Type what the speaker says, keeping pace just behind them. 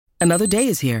Another day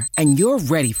is here, and you're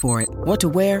ready for it. What to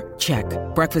wear? Check.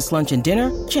 Breakfast, lunch, and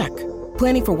dinner? Check.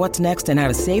 Planning for what's next and how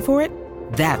to save for it?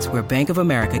 That's where Bank of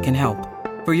America can help.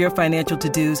 For your financial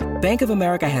to-dos, Bank of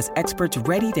America has experts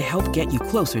ready to help get you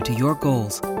closer to your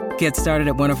goals. Get started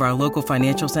at one of our local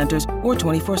financial centers or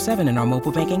 24/7 in our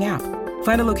mobile banking app.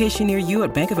 Find a location near you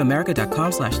at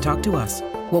bankofamerica.com/talktous.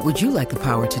 What would you like the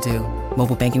power to do?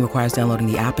 Mobile banking requires downloading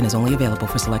the app and is only available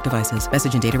for select devices.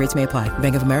 Message and data rates may apply.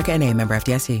 Bank of America N.A., member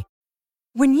FDIC.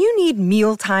 When you need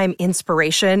mealtime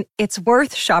inspiration, it's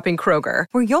worth shopping Kroger,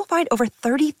 where you'll find over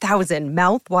 30,000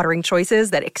 mouth-watering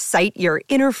choices that excite your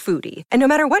inner foodie. And no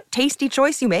matter what tasty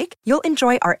choice you make, you'll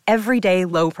enjoy our everyday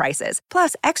low prices,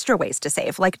 plus extra ways to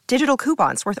save, like digital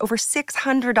coupons worth over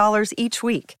 $600 each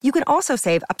week. You can also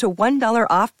save up to $1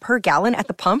 off per gallon at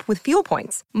the pump with fuel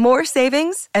points. More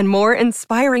savings and more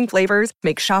inspiring flavors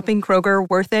make shopping Kroger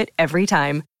worth it every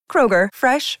time. Kroger,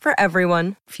 fresh for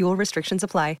everyone. Fuel restrictions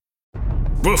apply.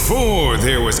 Before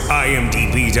there was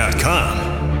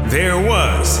IMDb.com, there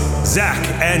was Zach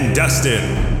and Dustin.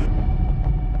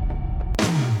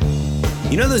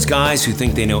 You know those guys who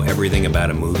think they know everything about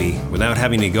a movie without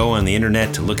having to go on the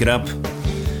internet to look it up?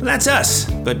 Well, that's us,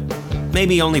 but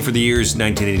maybe only for the years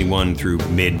 1981 through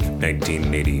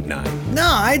mid-1989. No,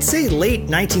 I'd say late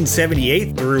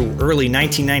 1978 through early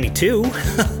 1992.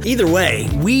 Either way,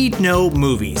 we know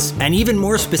movies. And even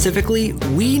more specifically,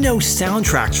 we know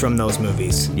soundtracks from those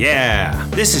movies. Yeah,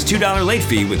 this is $2 Late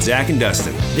Fee with Zach and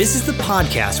Dustin. This is the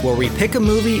podcast where we pick a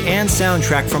movie and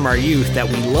soundtrack from our youth that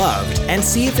we loved and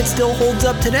see if it still holds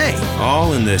up today.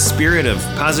 All in the spirit of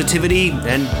positivity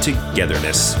and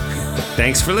togetherness.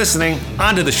 Thanks for listening.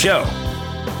 On to the show.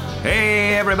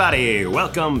 Hey everybody,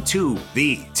 welcome to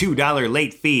the $2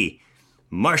 Late Fee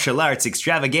Martial Arts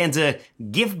Extravaganza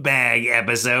Gift Bag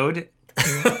episode.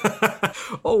 I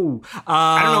don't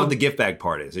know what the gift bag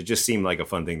part is. It just seemed like a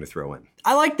fun thing to throw in.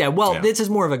 I like that. Well, This is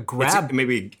more of a grab.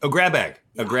 Maybe a grab bag.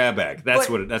 A grab bag. That's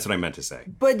what I meant to say.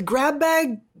 But grab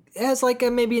bag has like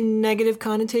maybe a negative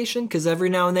connotation because every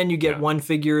now and then you get one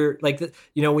figure like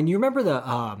when you remember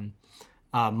the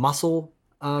muscle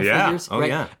figures, right?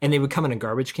 Yeah. And they would come in a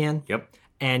garbage can. Yep.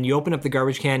 And you open up the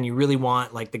garbage can, you really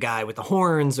want like the guy with the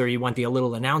horns, or you want the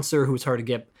little announcer who's hard to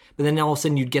get. But then all of a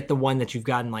sudden you'd get the one that you've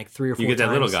gotten like 3 or 4 times. You get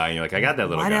that little guy, and you're like, I got that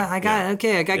little guy. I got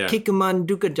Kikkoman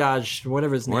Dukadaj,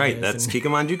 whatever his name is. Right, that's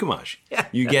Kikkoman Dukadaj.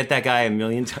 You get that guy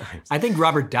 1,000,000 times. I think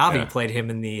Robert Davi played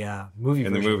him in the movie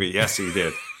version. In the movie, yes, he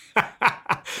did.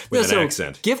 With an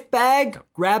accent. Gift bag,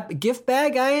 go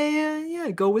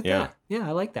with that. Yeah,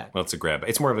 I like that. Well, it's a grab.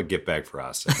 It's more of a gift bag for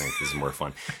us. I think this is more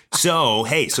fun. So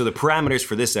the parameters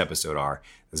for this episode are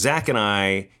Zach and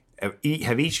I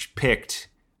have each picked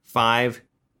 5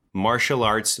 martial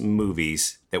arts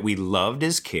movies that we loved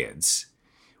as kids.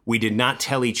 We did not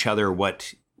tell each other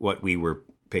what we were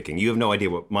picking. You have no idea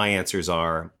what my answers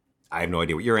are. I have no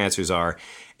idea what your answers are.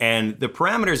 And the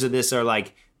parameters of this are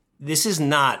like, this is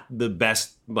not the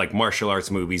best like martial arts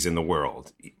movies in the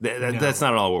world. That's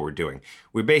not at all what we're doing.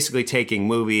 We're basically taking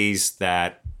movies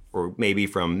that were maybe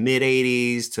from mid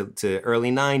 80s to early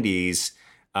 90s,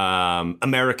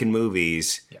 American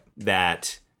movies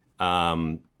that,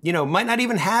 might not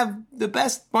even have the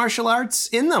best martial arts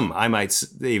in them. I might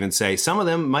even say some of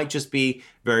them might just be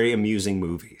very amusing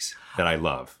movies that I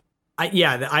love.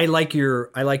 I like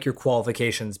your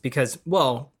qualifications because,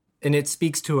 and it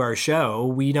speaks to our show.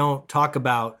 We don't talk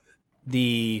about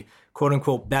the quote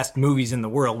unquote best movies in the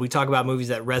world. We talk about movies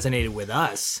that resonated with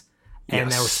us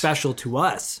and that were special to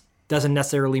us. Doesn't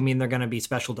necessarily mean they're going to be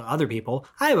special to other people.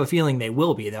 I have a feeling they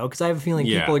will be, though, because I have a feeling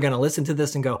people are going to listen to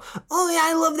this and go, oh, yeah,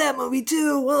 I love that movie,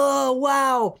 too. Oh,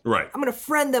 wow. Right. I'm going to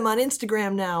friend them on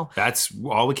Instagram now. That's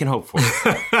all we can hope for.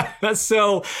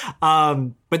 So,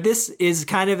 but this is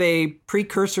kind of a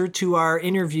precursor to our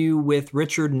interview with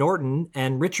Richard Norton.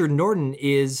 And Richard Norton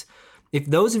is, if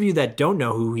those of you that don't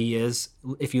know who he is,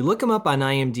 if you look him up on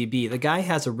IMDb, the guy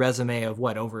has a resume of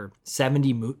over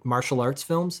 70 martial arts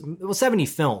films? Well, 70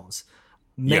 films,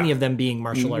 many of them being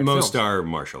martial arts Most films. are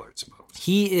martial arts films.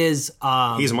 He is...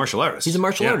 he's a martial artist. He's a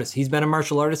martial artist. He's been a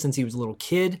martial artist since he was a little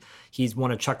kid. He's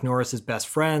one of Chuck Norris's best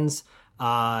friends.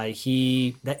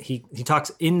 He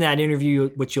talks in that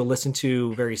interview, which you'll listen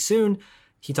to very soon.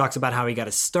 He talks about how he got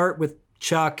to start with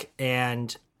Chuck,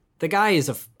 and the guy is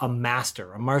a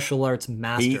master, a martial arts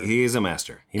master. He is a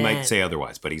master. He might say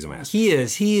otherwise, but he's a master. He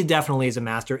is. He definitely is a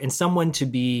master, and someone to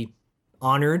be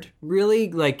honored,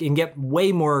 really, like, and get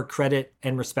way more credit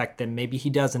and respect than maybe he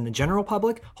does in the general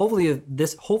public. Hopefully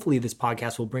this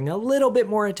podcast will bring a little bit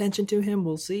more attention to him.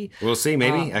 We'll see. We'll see,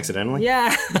 maybe accidentally.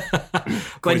 Yeah.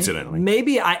 Coincidentally.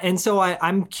 Maybe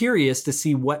I'm curious to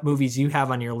see what movies you have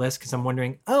on your list, because I'm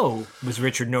wondering, was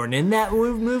Richard Norton in that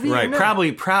movie? Right.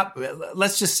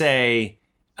 Let's just say,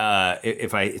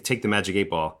 if I take the Magic 8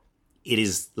 Ball, it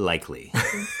is likely.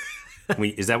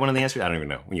 Is that one of the answers? I don't even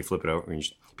know. When you flip it over,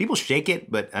 people shake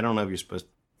it, but I don't know if you're supposed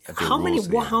to.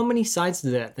 How many sides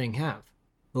did that thing have?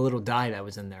 The little die that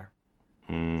was in there.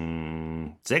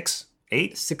 6,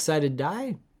 8, 6-sided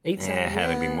die. 8-sided. It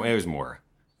had to be more. It was more.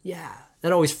 Yeah,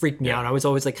 that always freaked me out. I was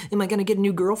always like, "Am I gonna get a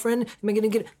new girlfriend? Am I gonna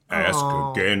get?" Ask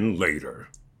again later.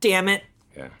 Damn it.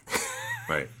 Yeah.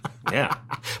 Right. Yeah.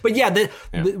 But yeah,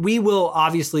 we will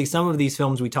obviously, some of these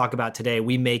films we talk about today,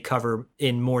 we may cover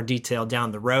in more detail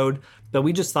down the road. But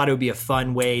we just thought it would be a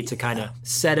fun way to kind of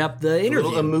set up the interview. A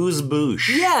little amuse-bouche,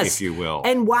 if you will.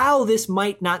 And while this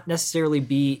might not necessarily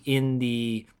be in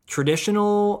the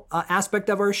traditional aspect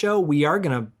of our show, we are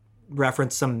going to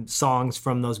reference some songs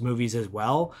from those movies as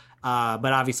well.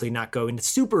 But obviously not go into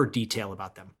super detail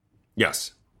about them.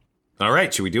 Yes. All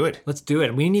right. Should we do it? Let's do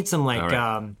it. We need some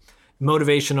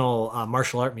motivational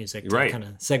martial art music to kind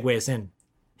of segue us in.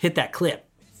 Hit that clip.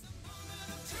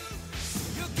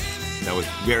 That was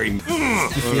very... You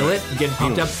feel it? You getting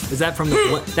pumped up? Is that from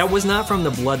the... That was not from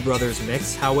the Blood Brothers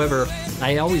mix. However,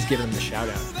 I always give them the shout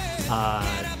out.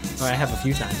 Or I have a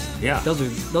few times. Yeah.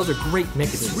 Those are great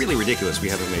mixes. It's really ridiculous we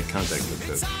haven't made contact with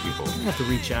those people. I have to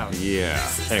reach out. Yeah.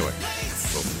 Anyway,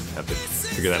 we'll have to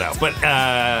figure that out. But,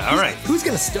 all right. Who's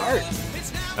going to start?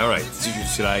 All right.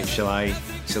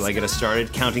 Shall I get us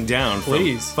started? Counting down from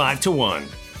Please. 5 to 1.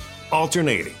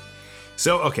 Alternating.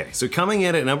 So coming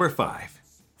in at number 5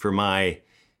 for my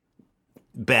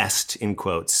best, in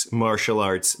quotes, martial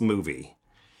arts movie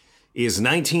is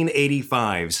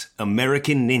 1985's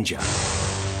American Ninja.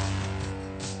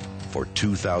 For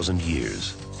 2,000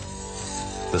 years,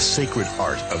 the sacred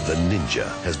art of the ninja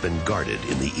has been guarded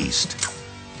in the East.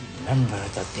 Remember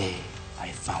the day I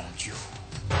found you.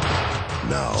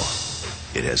 Now,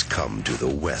 it has come to the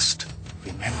West.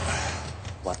 Remember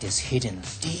what is hidden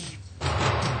deep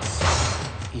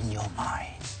in your mind.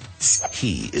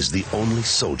 He is the only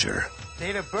soldier.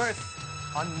 Date of birth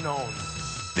unknown.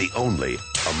 The only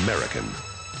American.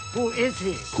 Who is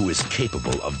he? Who is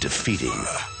capable of defeating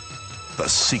the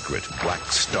secret Black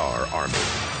Star Army.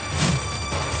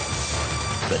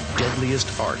 The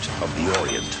deadliest art of the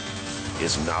Orient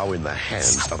is now in the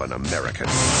hands of an American.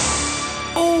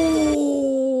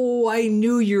 Oh, I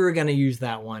knew you were going to use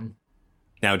that one.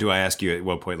 Now, do I ask you at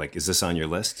what point, like, is this on your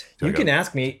list? You can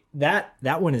ask me. That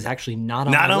one is actually not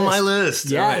on my list.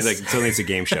 Yes. Right. Like, suddenly it's a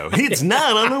game show. It's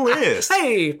not on the list.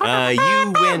 Hey.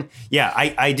 You win. Yeah,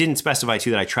 I didn't specify,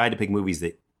 too, that I tried to pick movies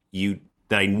that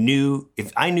I knew,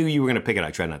 if I knew you were going to pick it,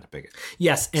 I tried not to pick it.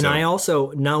 Yes, and I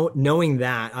also, knowing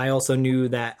that, I also knew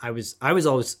that I was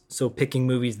always picking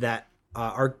movies that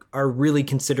are really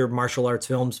considered martial arts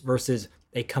films versus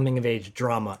a coming-of-age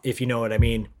drama, if you know what I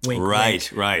mean. Wink, right.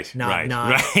 Nod.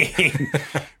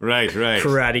 Right.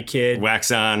 Karate Kid.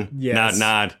 Wax on, yes.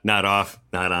 nod, off,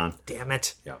 nod on. Damn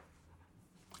it. Yeah.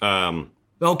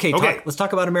 Okay. Let's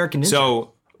talk about American Ninja.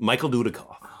 So, Michael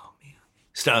Dudikoff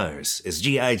stars as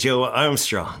G.I. Joe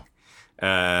Armstrong.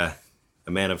 A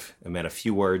man of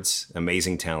few words,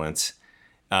 amazing talents.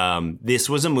 This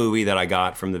was a movie that I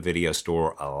got from the video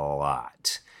store a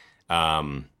lot.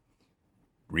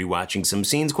 Rewatching some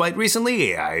scenes quite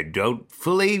recently, I don't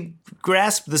fully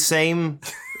grasp the same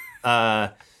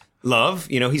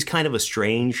love. You know, he's kind of a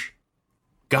strange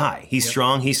guy. He's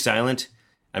strong, he's silent.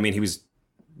 I mean, he was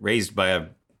raised by a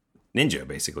ninja,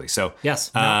 basically. So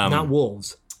yes, not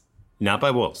wolves. Not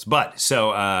by wolves, but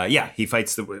he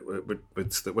fights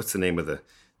what's the name of the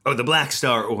Black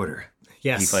Star Order.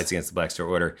 Yes, he fights against the Black Star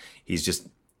Order. He's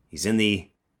in the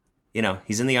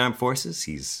armed forces.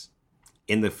 He's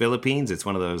in the Philippines. It's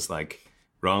one of those like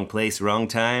wrong place, wrong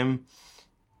time.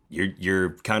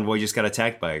 Your convoy just got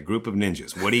attacked by a group of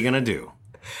ninjas. What are you gonna do?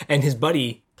 And his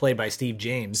buddy, played by Steve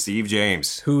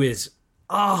James, who is,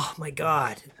 oh my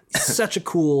God, such a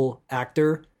cool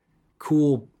actor,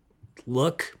 cool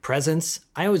look, presence.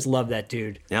 I always loved that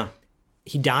dude. Yeah.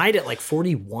 He died at like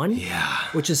 41. Yeah.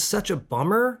 Which is such a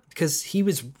bummer because he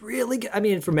was really good. I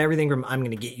mean, from everything from I'm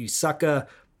Gonna Get You Sucker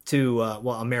to,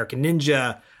 American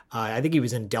Ninja. I think he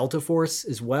was in Delta Force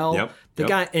as well. Yep.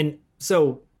 Guy, and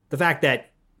so the fact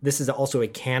that this is also a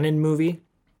Cannon movie,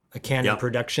 a Cannon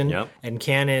production, and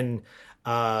Cannon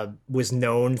was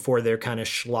known for their kind of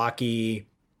schlocky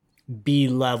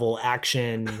B-level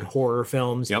action horror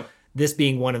films. Yep. This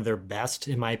being one of their best,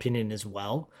 in my opinion, as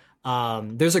well.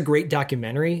 There's a great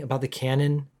documentary about the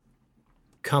Canon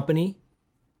company.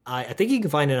 I think you can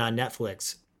find it on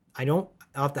Netflix.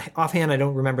 Offhand, I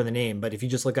don't remember the name, but if you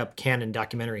just look up Canon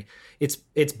documentary, it's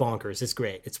bonkers. It's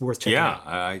great. It's worth checking out.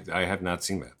 I have not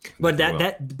seen that.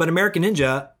 But American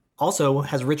Ninja also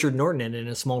has Richard Norton in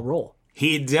a small role.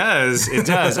 He does. It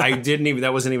does.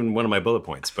 That wasn't even one of my bullet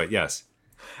points, but yes.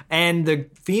 And the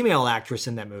female actress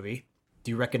in that movie,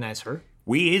 do you recognize her?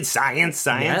 Weird Science.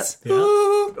 Yep. Yeah.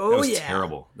 That was yeah.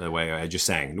 terrible, the way I just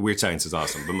sang. Weird Science is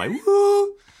awesome, but my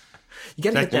woo. You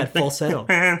gotta get that falsetto.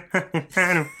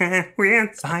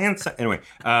 Weird Science. Anyway,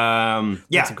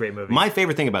 That's a great movie. My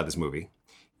favorite thing about this movie,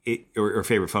 or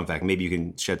favorite fun fact, maybe you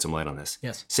can shed some light on this.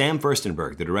 Yes. Sam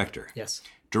Furstenberg, the director,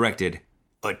 directed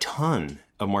a ton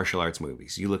of martial arts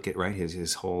movies. You look at, right,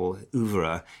 his whole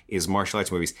oeuvre is martial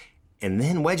arts movies. And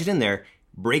then wedge it in there,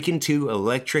 break into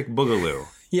Electric Boogaloo.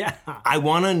 Yeah. I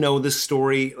want to know the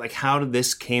story, like how did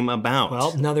this came about?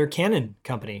 Well, another Canon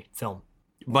company film.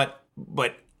 But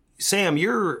Sam,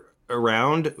 you're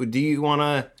around. Do you want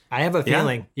to? I have a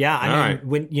feeling. Yeah. I mean,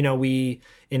 when we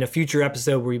in a future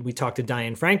episode where we talked to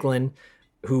Diane Franklin,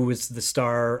 who was the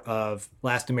star of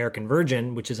Last American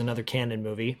Virgin, which is another Canon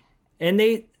movie, and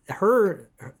her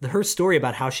story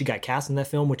about how she got cast in that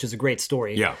film, which is a great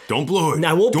story. Yeah, don't blow it.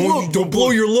 Now don't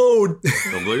blow your load.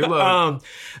 Don't blow your load.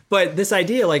 But this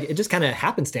idea, like, it just kind of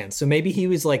happenstance. So maybe he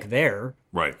was like there.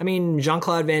 Right. I mean,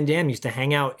 Jean-Claude Van Damme used to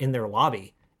hang out in their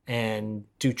lobby and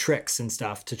do tricks and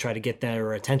stuff to try to get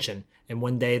their attention. And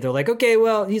one day they're like, okay,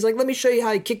 well, he's like, let me show you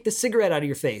how you kick the cigarette out of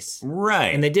your face.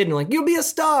 Right. And they did, and like, you'll be a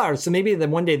star. So maybe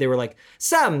then one day they were like,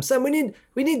 Sam,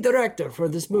 we need director for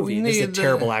this movie. This is a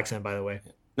terrible accent, by the way.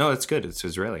 No, it's good. It's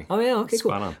Israeli. Oh, yeah. Okay,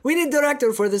 Spot cool. on. We need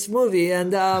director for this movie.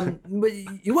 And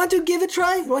you want to give it a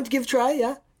try? You want to give it a try?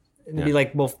 Yeah. And they'd be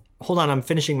like, well, hold on. I'm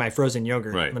finishing my frozen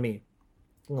yogurt. Right. Let me.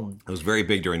 It was very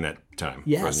big during that time.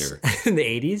 Yes. Frozen yogurt. In the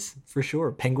 80s, for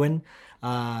sure. Penguin.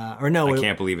 I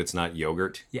can't believe it's not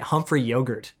yogurt. Yeah, Humphrey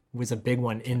Yogurt was a big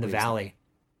one in the Valley.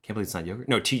 Can't believe it's not yogurt.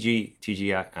 No,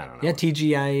 TGI. I don't know. Yeah,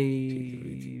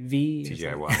 TGIV.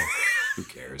 TGIY. Who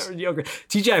cares? Yogurt.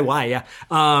 TGIY, yeah.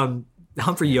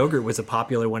 Humphrey Yogurt was a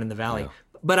popular one in the Valley. Yeah.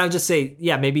 But I'll just say,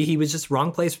 yeah, maybe he was just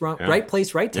right place, right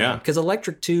time. Yeah. Because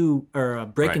Electric 2, or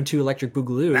Breaking 2 Electric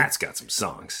Boogaloo. That's got some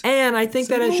songs. And I think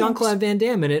that has Jean-Claude Van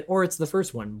Damme in it, or it's the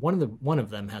first one. One of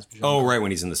them has Oh, right,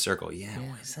 when he's in the circle. Yeah.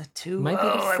 Is that 2? Might be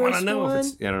the first I want to know one. if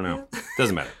it's... I don't know.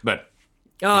 Doesn't matter. But...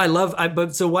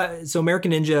 So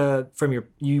American Ninja,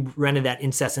 you rented that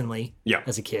incessantly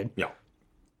as a kid. Yeah.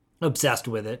 Obsessed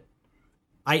with it.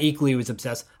 I equally was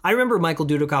obsessed. I remember Michael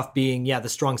Dudikoff being, the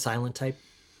strong silent type.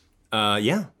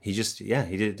 He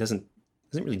doesn't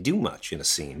really do much in a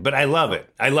scene, but I love it.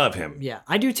 I love him. Yeah,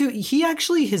 I do too. He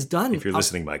actually has done. If you're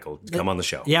listening, Michael, come on the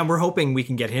show. Yeah, we're hoping we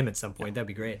can get him at some point. That'd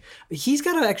be great. He's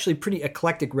got an actually pretty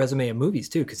eclectic resume of movies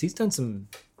too, because he's done some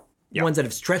ones that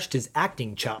have stretched his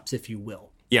acting chops, if you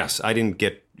will. Yes, I didn't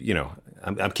get.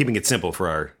 I'm keeping it simple for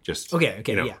our just. Okay,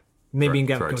 yeah. Maybe you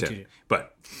can go to.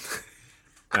 But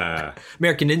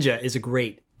American Ninja is a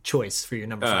great choice for your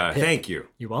number 5 pick. Thank you.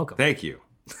 You're welcome. Thank you.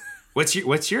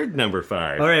 What's your number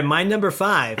 5? All right, my number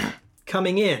 5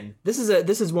 coming in. This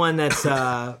is one that's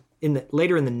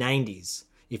later in the 90s,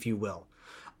 if you will.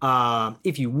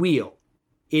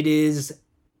 It is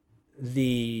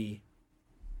the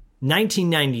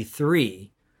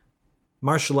 1993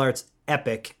 martial arts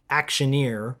epic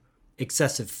actioneer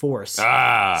Excessive Force,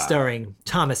 starring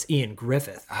Thomas Ian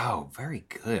Griffith. Oh, very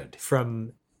good.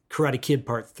 From Karate Kid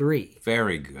Part 3.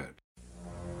 Very good.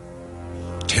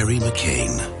 Terry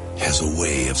McCain has a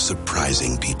way of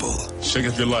surprising people. Shake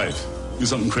up your life. Do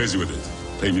something crazy with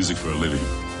it. Play music for a living.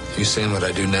 You saying what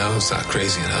I do now is not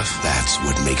crazy enough? That's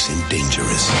what makes him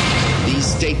dangerous. These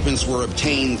statements were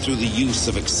obtained through the use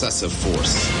of excessive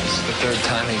force. This is the third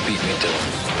time he beat me, too.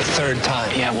 The third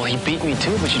time. Yeah, well, he beat me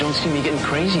too, but you don't see me getting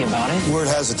crazy about it. Word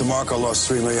has it DeMarco lost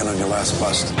 $3 million on your last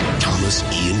bust. Thomas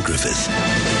Ian Griffith.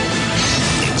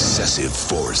 Excessive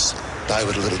Force. Die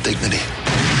with a little dignity.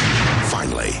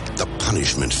 Finally, the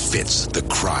punishment fits the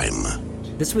crime.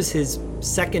 This was his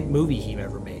second movie he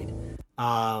ever made.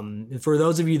 For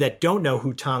those of you that don't know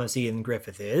who Thomas Ian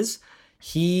Griffith is,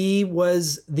 he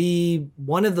was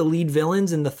one of the lead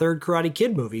villains in the third Karate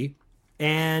Kid movie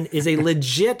and is a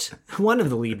legit one of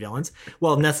the lead villains.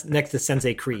 Well, next to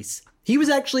Sensei Kreese. He was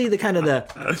actually This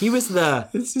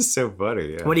is so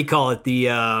funny. Yeah. What do you call it?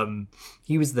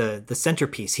 He was the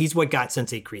centerpiece. He's what got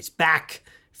Sensei Kreese back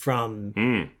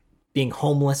from being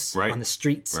homeless on the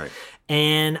streets. Right.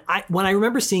 And when I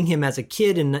remember seeing him as a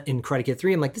kid in Karate Kid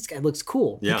 3, I'm like, this guy looks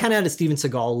cool. Yeah. He kind of had a Steven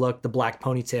Seagal look. The black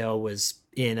ponytail was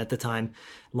in at the time,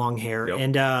 long hair.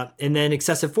 Yep. And then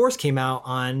Excessive Force came out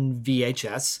on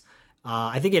VHS.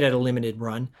 I think it had a limited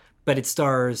run, but it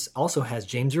also has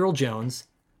James Earl Jones,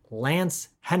 Lance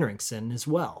Henriksen as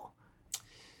well.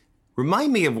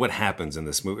 Remind me of what happens in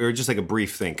this movie, or just like a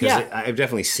brief thing, because I've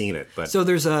definitely seen it. But so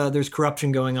there's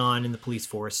corruption going on in the police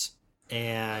force,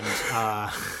 and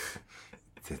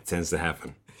it tends to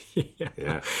happen.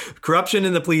 Yeah. Corruption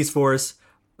in the police force.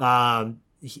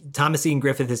 Thomas Ian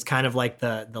Griffith is kind of like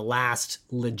the last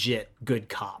legit good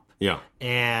cop. Yeah,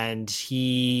 and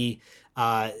he,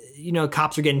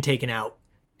 cops are getting taken out,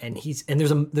 and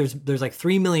there's like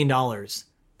 $3 million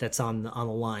that's on the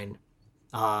line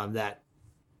that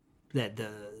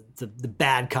the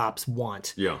bad cops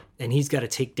want. Yeah. And he's got to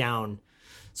take down,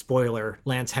 spoiler,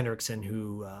 Lance Henriksen,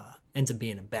 who ends up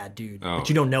being a bad dude. But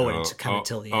you don't know it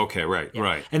until the end. Okay, right.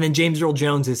 And then James Earl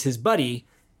Jones is his buddy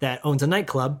that owns a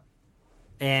nightclub,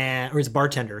 or he's a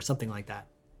bartender or something like that.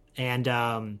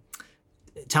 And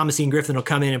Thomas Ian Griffith will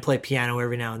come in and play piano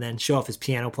every now and then, show off his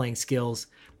piano playing skills.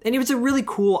 And I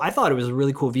thought it was a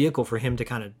really cool vehicle for him to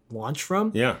kind of launch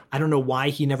from. Yeah. I don't know why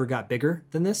he never got bigger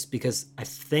than this, because I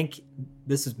think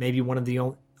this is maybe one of the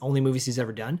only movies he's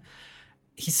ever done.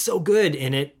 He's so good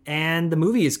in it, and the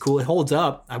movie is cool. It holds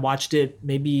up. I watched it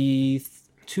maybe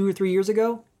 2 or 3 years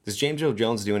ago. Does James Earl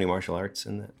Jones do any martial arts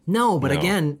in that? No, but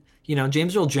again,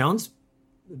 James Earl Jones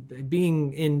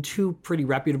being in 2 pretty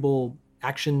reputable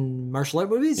action martial art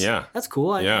movies. Yeah. That's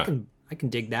cool. I can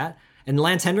dig that. And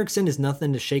Lance Henriksen is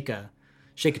nothing to shake a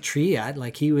tree at.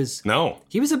 Like he was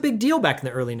a big deal back in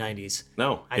the early 90s.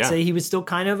 I'd say he was still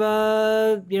kind of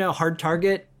a, hard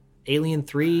target. Alien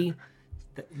 3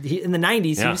 in the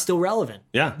 90s, he was still relevant.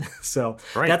 Yeah. So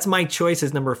that's my choice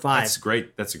as number 5. That's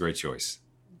great. That's a great choice.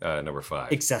 Number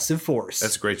 5. Excessive Force.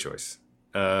 That's a great choice.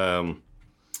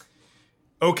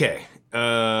 Okay.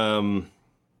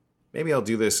 Maybe I'll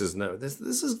do this as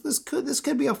this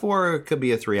could be a 4 or it could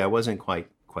be a 3. I wasn't quite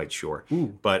sure.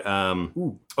 Ooh. But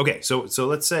okay, so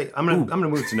let's say I'm gonna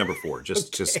move to number 4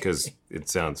 just because it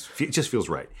just feels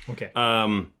right. Okay.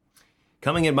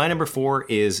 Coming in, my number 4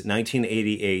 is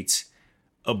 1988's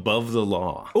Above the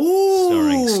Law,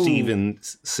 starring Steven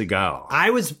Seagal.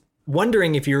 I was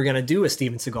wondering if you were gonna do a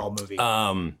Steven Seagal movie.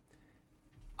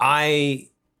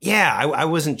 I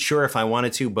wasn't sure if I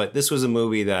wanted to, but this was a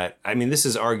movie that, this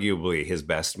is arguably his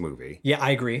best movie. Yeah, I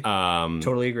agree.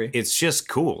 Totally agree. It's just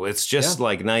cool. It's just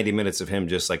like 90 minutes of him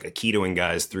just like Aikitoing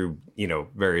guys through,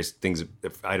 various things,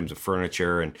 items of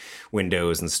furniture and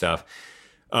windows and stuff.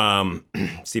 Steven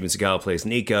Seagal plays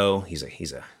Nico. He's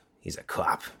a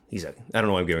cop. I don't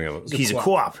know why I'm giving him. He's a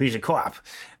co-op. He's a co-op.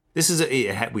 This is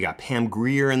we got Pam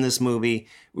Grier in this movie.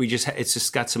 It's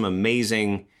just got some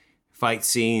amazing fight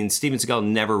scenes. Steven Seagal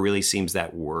never really seems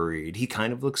that worried. He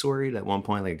kind of looks worried at one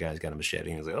point, like a guy's got a machete,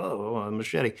 and he's like, "Oh, a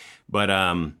machete." But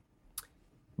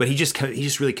he just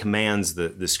really commands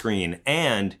the screen,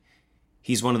 and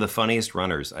he's one of the funniest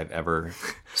runners I've ever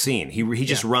seen. He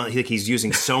just runs. He's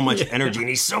using so much energy, and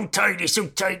he's so tight. He's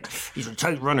a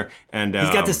tight runner, and he's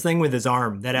got this thing with his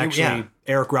arm that actually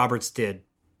Eric Roberts did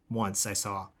once. I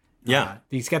saw. Yeah,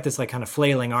 he's got this like kind of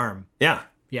flailing arm. Yeah.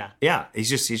 Yeah. He's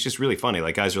just really funny.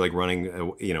 Like guys are like running,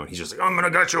 he's just like, I'm gonna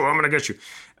get you.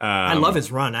 I love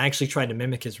his run. I actually tried to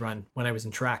mimic his run when I was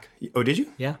in track. Oh, did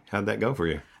you? Yeah. How'd that go for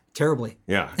you? Terribly.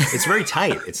 Yeah. It's very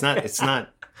tight. It's not.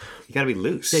 You gotta be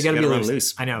loose. Yeah, you gotta be run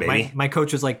loose. I know. Baby. My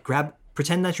coach was like,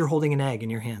 pretend that you're holding an egg in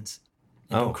your hands,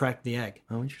 and don't crack the egg.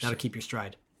 Oh, interesting. That'll keep your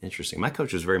stride. Interesting. My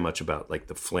coach was very much about like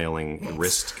the flailing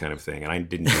wrist kind of thing, and I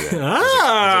didn't do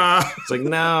that. It's like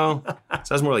no. So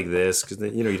I was more like this because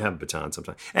you'd have a baton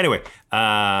sometimes. Anyway,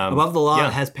 Above the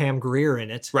Law has Pam Grier in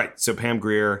it. Right. So Pam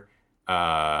Grier,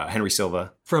 Henry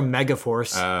Silva from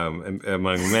Megaforce,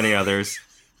 among many others.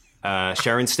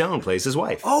 Sharon Stone plays his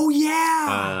wife. Oh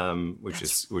yeah. Which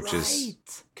is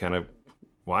kind of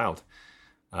wild.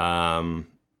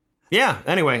 Yeah.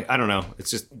 Anyway, I don't know. It's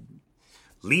just.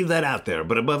 Leave that out there,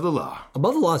 but Above the Law.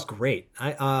 Above the Law is great.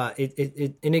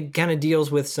 It kind of deals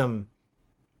with some,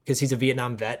 because he's a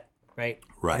Vietnam vet, right?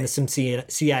 Right. And some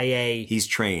CIA. He's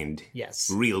trained. Yes.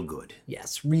 Real good.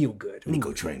 Yes, real good.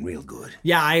 Nico trained real good.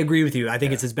 Yeah, I agree with you. I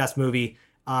think it's his best movie.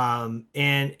 And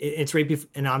it's right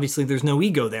before, and obviously there's no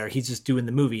ego there. He's just doing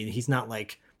the movie. He's not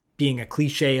like being a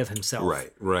cliche of himself.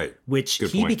 Right. Which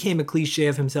Good he point. became a cliche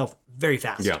of himself very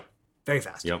fast. Yeah. Very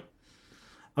fast. Yep.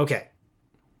 Okay.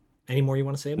 Any more you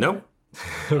want to say about it?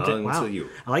 Okay. Wow. You.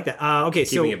 I like that. Okay,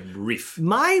 Keeping it brief.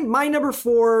 My number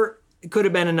 4 could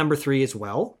have been a number 3 as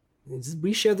well.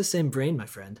 We share the same brain, my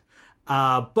friend.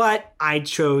 But I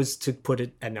chose to put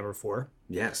it at number 4.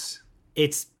 Yes.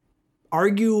 It's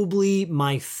arguably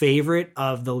my favorite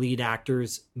of the lead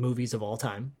actors' movies of all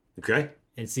time. Okay.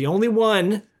 It's the only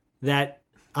one that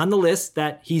on the list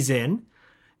that he's in.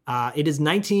 It is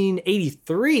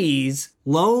 1983's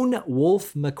Lone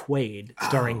Wolf McQuade,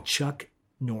 starring Chuck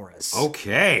Norris.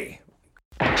 Okay.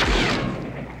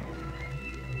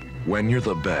 When you're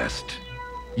the best,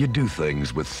 you do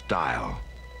things with style.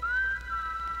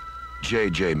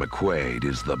 J.J. McQuade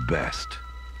is the best.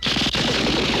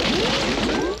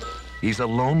 He's a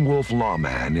lone wolf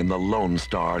lawman in the Lone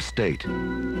Star State.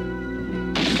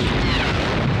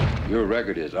 Your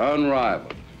record is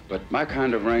unrivaled, but my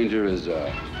kind of ranger is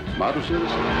a model citizen,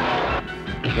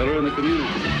 pillar in the community,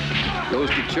 goes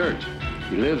to church,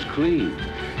 he lives clean,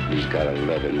 he's got a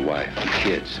loving wife and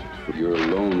kids. Your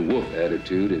lone wolf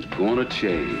attitude is gonna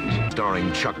change.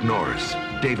 Starring Chuck Norris,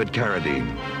 David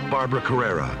Carradine, Barbara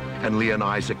Carrera, and Leon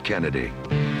Isaac Kennedy.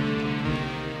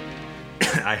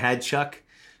 I had Chuck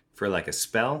for like a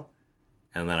spell,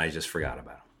 and then I just forgot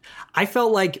about him. I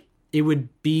felt like it would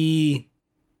be...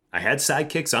 I had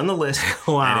sidekicks on the list.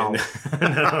 Wow.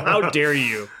 How dare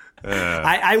you?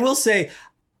 I will say,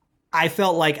 I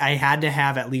felt like I had to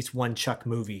have at least one Chuck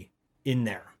movie in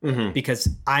there. Mm-hmm. Because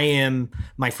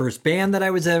my first band that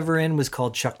I was ever in was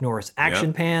called Chuck Norris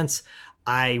Action Pants.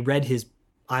 I read his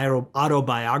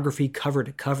autobiography cover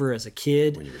to cover as a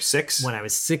kid. When you were 6? When I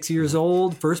was 6 years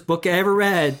old. First book I ever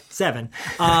read. 7.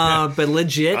 But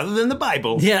legit. Other than the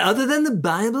Bible. Yeah, other than the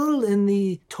Bible and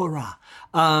the Torah.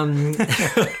 But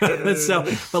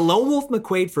Lone Wolf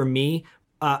McQuade for me,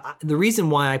 the reason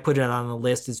why I put it on the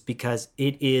list is because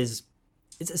it's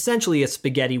essentially a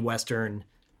spaghetti Western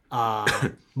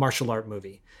martial art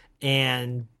movie.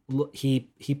 And he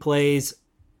plays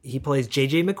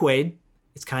J.J. McQuade.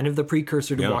 It's kind of the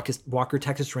precursor to Walker,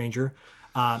 Texas Ranger.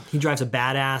 He drives a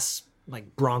badass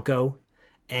like Bronco,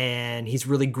 and he's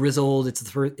really grizzled. It's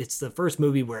the first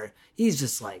movie where he's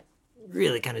just like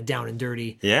really kind of down and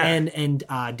dirty. Yeah. And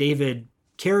David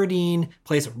Carradine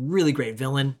plays a really great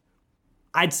villain.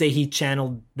 I'd say he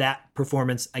channeled that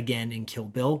performance again in Kill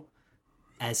Bill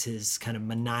as his kind of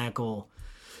maniacal,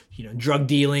 drug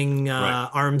dealing,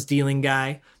 arms dealing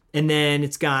guy. And then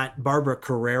it's got Barbara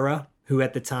Carrera, who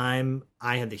at the time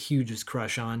I had the hugest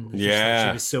crush on. She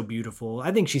was so beautiful.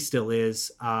 I think she still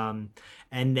is. And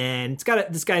then it's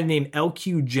got this guy named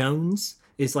L.Q. Jones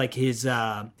is like his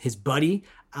buddy.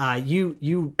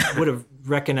 You would have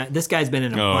recognized this guy's been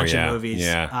in a bunch of movies.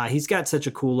 Yeah. He's got such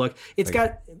a cool look. It's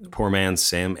got poor man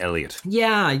Sam Elliott.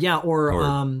 Yeah, or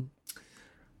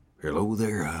hello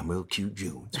there, I'm L.Q.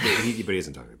 Jones. But he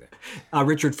doesn't talk like that.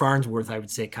 Richard Farnsworth, I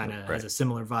would say, kind of has a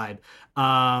similar vibe.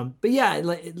 But yeah,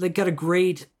 like got a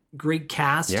great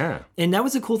cast. Yeah. And that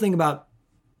was the cool thing about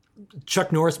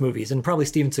Chuck Norris movies, and probably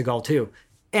Steven Seagal too,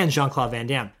 and Jean-Claude Van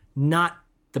Damme. Not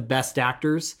the best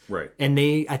actors. Right. And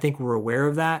they, I think, were aware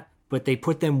of that, but they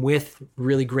put them with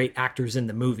really great actors in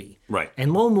the movie. Right.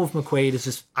 And Lone Wolf McQuade is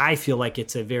just, I feel like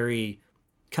it's a very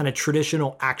kind of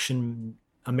traditional action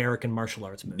American martial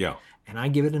arts movie. Yeah. And I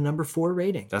give it a number 4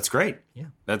 rating. That's great. Yeah.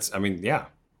 It's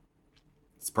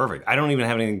perfect. I don't even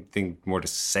have anything more to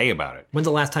say about it. When's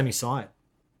the last time you saw it?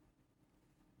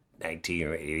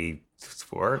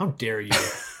 1984. How dare you?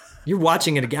 You're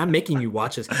watching it again. I'm making you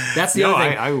watch this. That's the other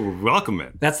thing. I welcome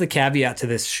it. That's the caveat to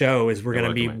this show is we're going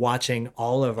to be watching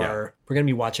we're going to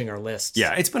be watching our lists.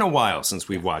 Yeah, it's been a while since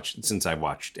I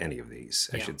watched any of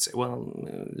these, I should say. Well,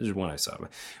 there's one I saw.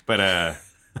 But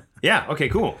yeah, okay,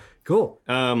 cool. Cool.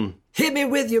 Hit me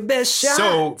with your best shot.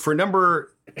 So for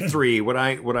number 3, what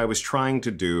I was trying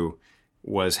to do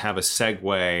was have a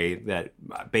segue that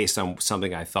based on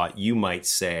something I thought you might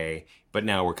say, but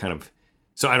now we're kind of,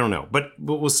 so I don't know, but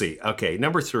we'll see. Okay,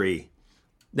 number 3,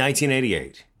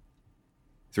 1988.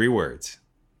 3 words.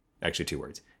 Actually 2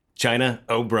 words. China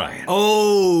O'Brien.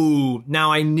 Oh,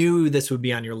 now I knew this would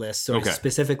be on your list, so I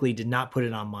specifically did not put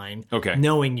it on mine,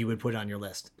 knowing you would put it on your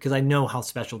list, because I know how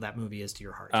special that movie is to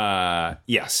your heart.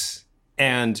 Yes.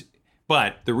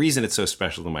 But the reason it's so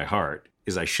special to my heart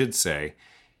is I should say,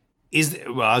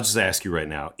 I'll just ask you right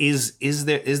now, is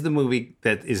the movie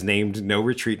that is named No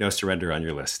Retreat, No Surrender on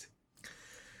your list?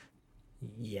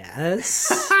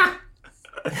 Yes.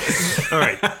 All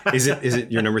right. Is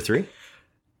it your number 3?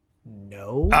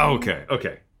 No. Oh,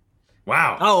 okay.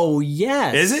 Wow. Oh,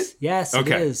 yes. Is it? Yes, it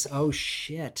is. Oh,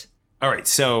 shit. All right,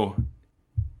 so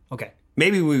okay,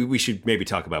 maybe we should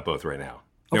talk about both right now.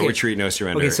 No Retreat, No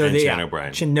Surrender, and China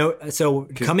O'Brien. So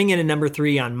coming in at number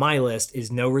 3 on my list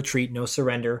is No Retreat, No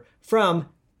Surrender from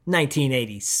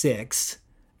 1986,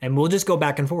 and we'll just go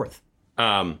back and forth.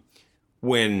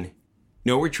 when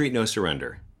No Retreat, No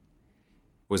Surrender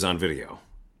was on video,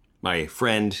 my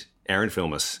friend Aaron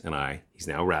Filmus and I, he's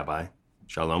now a rabbi,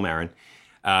 Shalom Aaron,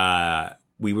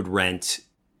 we would rent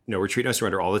No Retreat, No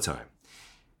Surrender all the time.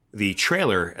 The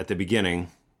trailer at the beginning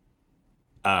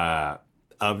of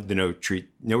the No Retreat,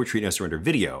 No Surrender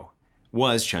video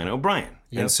was China O'Brien.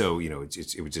 Yep. And so,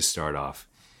 it would just start off,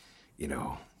 it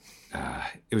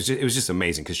was just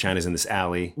amazing because China's in this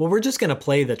alley. Well, we're just going to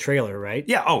play the trailer, right?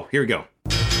 Yeah. Oh, here we go.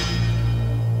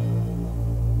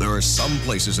 There are some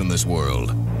places in this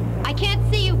world I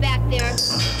can't see you back there,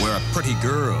 where a pretty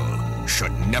girl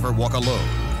should never walk alone.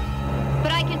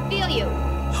 but I can feel you.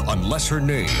 Unless her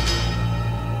name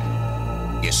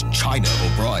is China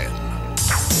O'Brien.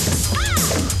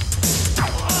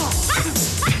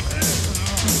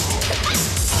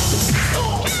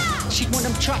 She's one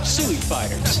of them chop suey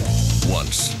fighters.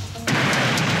 Once,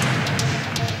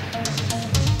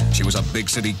 she was a big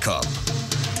city cop.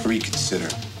 Reconsider.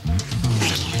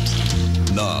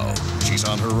 Now, she's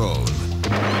on her own.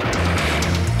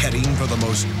 Heading for the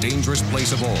most dangerous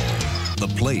place of all. The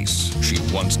place she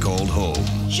once called home.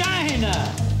 China!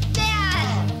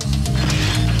 Dad!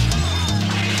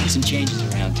 Some changes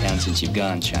around town since you've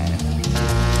gone, China.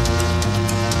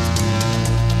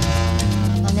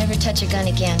 I'll never touch a gun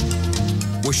again.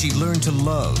 Where she learned to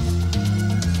love.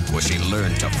 Where she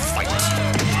learned to fight.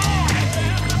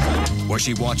 Where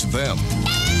she watched them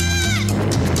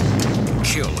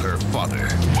kill her father.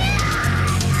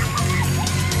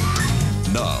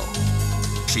 Now,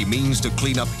 she means to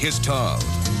clean up his town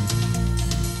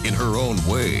in her own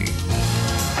way,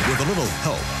 with a little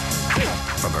help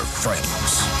from her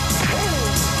friends.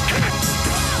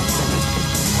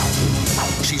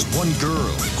 She's one girl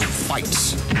who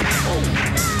fights.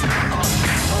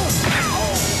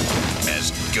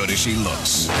 As good as she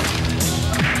looks.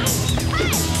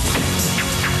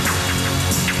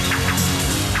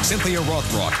 Cynthia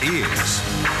Rothrock is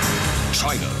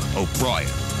China O'Brien.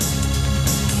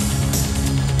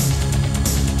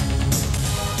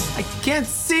 I can't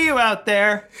see you out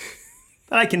there,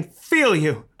 but I can feel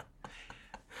you.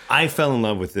 I fell in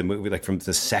love with the movie like from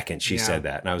the second she said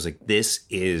that. And I was like, this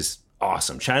is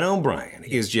awesome. China O'Brien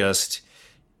is just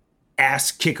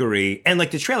ass kickery. And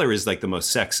like the trailer is like the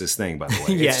most sexist thing, by the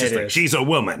way. Yeah, It's just it like, is. she's a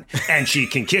woman and she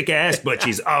can kick ass, but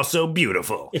she's also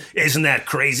beautiful. Isn't that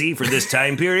crazy for this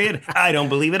time period? I don't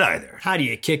believe it either. How do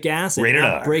you kick ass and Rated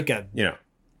not R. break a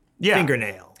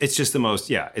fingernail? It's just the most,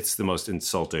 it's the most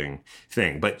insulting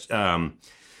thing.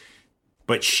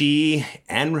 But she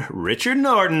and Richard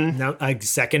Norton. Now, a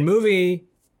second movie.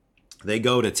 They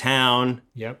go to town.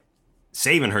 Yep.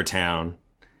 Saving her town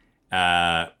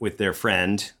with their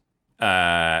friend.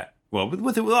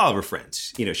 With all of her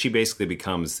friends. She basically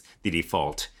becomes the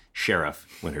default sheriff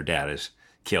when her dad is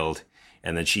killed.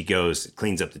 And then she goes,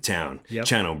 cleans up the town,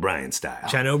 China O'Brien style.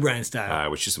 China O'Brien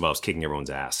style. Which just involves kicking everyone's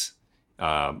ass.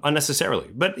 Unnecessarily,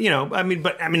 but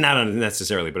not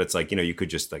unnecessarily, but it's like, you could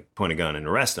just like point a gun and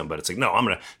arrest them, but it's like, no, I'm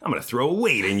gonna throw a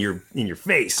weight in your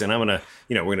face, and I'm gonna,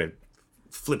 we're gonna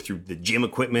flip through the gym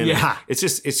equipment. Yeah, it's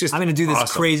just I'm gonna do this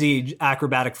awesome. crazy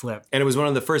acrobatic flip. And it was one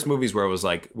of the first movies where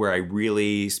I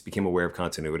really became aware of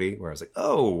continuity, where I was like,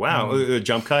 oh wow, a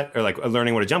jump cut, or like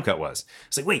learning what a jump cut was.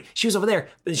 It's like, wait, she was over there,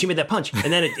 but then she made that punch,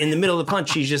 and then in the middle of the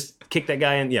punch, she just kicked that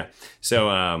guy, and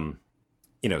so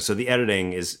so the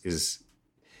editing is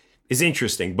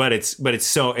interesting, but it's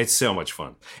so much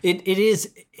fun. It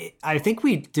is. I think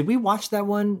did we watch that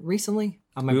one recently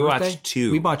on my birthday? Watched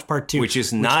 2. We watched part 2, which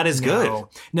is not as good.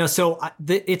 No, so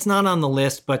it's not on the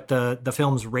list, but the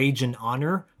films Rage and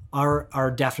Honor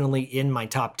are definitely in my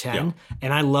top 10,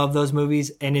 and I love those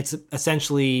movies. And it's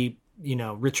essentially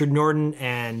Richard Norton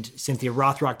and Cynthia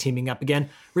Rothrock teaming up again.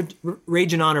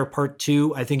 Rage and Honor Part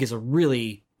 2, I think, is a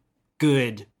really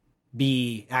good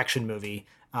B action movie.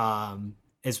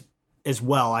 As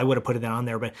well, I would have put it on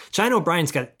there, but China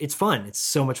O'Brien's it's fun. It's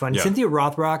so much fun. Yeah. Cynthia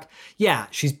Rothrock,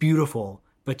 she's beautiful,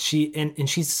 but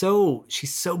she's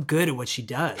so good at what she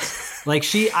does.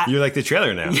 Like you like the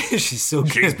trailer now. She's so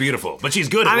good. She's beautiful, but she's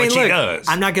good at what she does.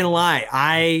 I'm not gonna lie.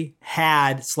 I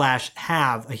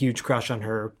have a huge crush on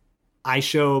her. My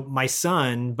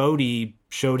son Bodhi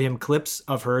showed him clips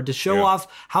of her to show off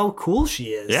how cool she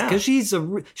is. Yeah, because she's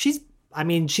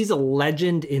a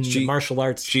legend in the martial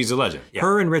arts. She's a legend. Yeah.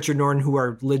 Her and Richard Norton, who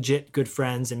are legit good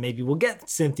friends, and maybe we'll get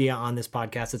Cynthia on this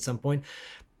podcast at some point.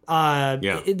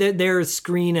 Their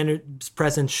screen and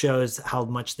presence shows how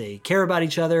much they care about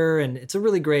each other, and it's a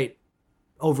really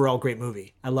overall great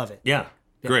movie. I love it. Yeah.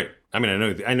 Great. I mean,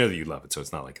 I know that you love it, so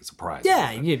it's not like a surprise.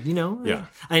 Yeah, you know. Yeah.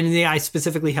 And I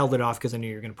specifically held it off because I knew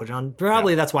you were going to put it on.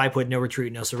 Probably that's why I put No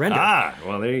Retreat, No Surrender. Ah,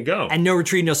 well, there you go. And No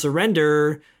Retreat, No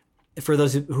Surrender, for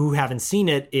those who haven't seen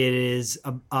it, it is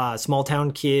a small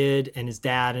town kid and his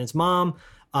dad and his mom,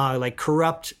 like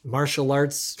corrupt martial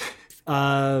arts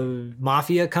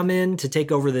mafia come in to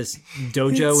take over this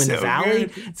dojo in the valley,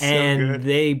 and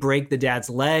they break the dad's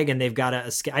leg, and they've got to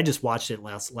escape. I just watched it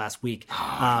last week.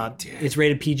 It's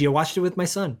rated PG. I watched it with my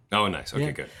son. Oh, nice.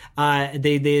 Okay, good.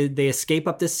 They escape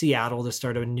up to Seattle to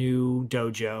start a new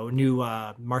dojo, new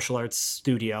martial arts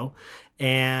studio.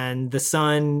 And the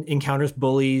son encounters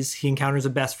bullies. He encounters a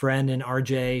best friend in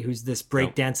RJ, who's this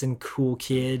breakdancing cool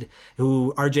kid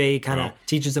who RJ kind of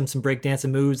teaches him some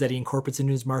breakdancing moves that he incorporates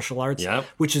into his martial arts,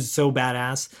 which is so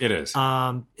badass. It is.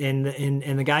 And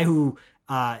the guy who,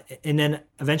 and then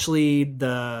eventually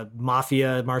the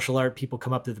mafia martial art people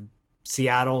come up to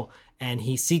Seattle, and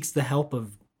he seeks the help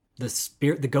of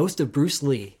the ghost of Bruce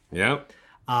Lee. Yep.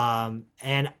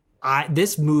 And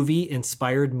this movie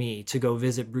inspired me to go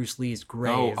visit Bruce Lee's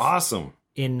grave. Oh, awesome.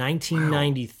 In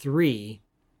 1993,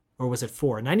 or was it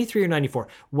 93 or 94,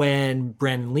 when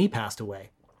Brandon Lee passed away.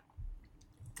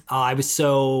 I was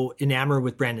so enamored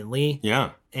with Brandon Lee.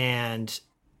 Yeah. And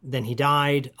then he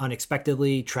died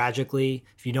unexpectedly, tragically.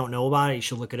 If you don't know about it, you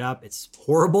should look it up. It's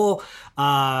horrible.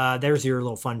 There's your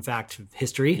little fun fact of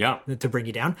history to bring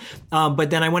you down. But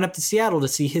then I went up to Seattle to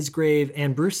see his grave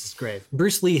and Bruce's grave.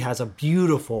 Bruce Lee has a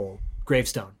beautiful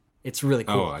gravestone. It's really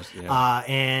cool. Oh, yeah.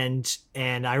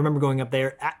 And I remember going up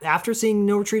there after seeing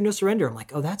No Retreat, No Surrender. I'm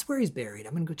like, oh, that's where he's buried.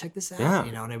 I'm going to go check this out. Yeah.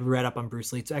 You know, and I read up on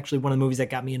Bruce Lee. It's actually one of the movies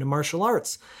that got me into martial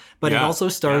arts. But it Yeah. also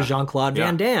stars Yeah. Jean-Claude Yeah.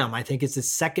 Van Damme. I think it's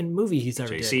his second movie he's ever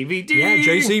did. JCVD. Yeah,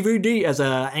 JCVD as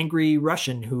a angry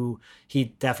Russian who he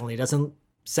definitely doesn't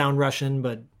sound Russian,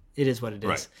 but it is what it is.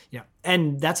 Right. Yeah,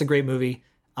 and that's a great movie.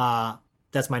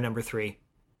 That's my number 3.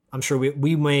 I'm sure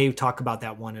we may talk about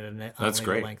that one at a That's later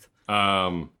great. length.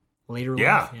 Later.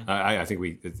 Yeah. I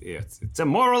think it's a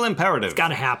moral imperative. It's got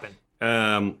to happen.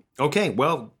 Okay,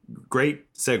 well,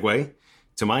 great segue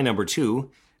to my number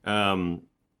 2.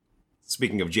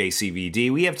 Speaking of JCVD,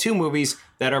 we have 2 movies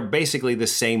that are basically the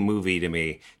same movie to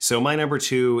me. So my number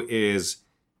 2 is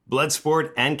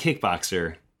Bloodsport and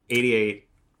Kickboxer, 88,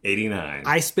 89.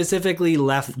 I specifically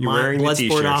left You're my wearing the Bloodsport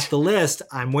t-shirt. off the list.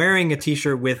 I'm wearing a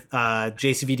t-shirt with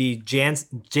JCVD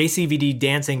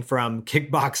dancing from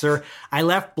Kickboxer. I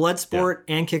left Bloodsport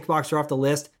and Kickboxer off the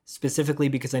list specifically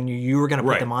because I knew you were going to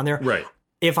put them on there. Right.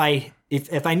 If I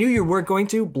knew you weren't going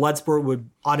to, Bloodsport would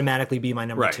automatically be my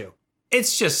number 2.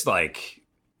 It's just like,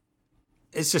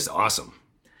 it's just awesome.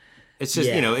 It's just,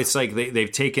 you know, it's like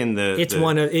they've taken they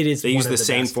use the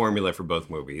same formula for both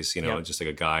movies, you know, just like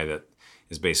a guy that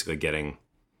is basically getting,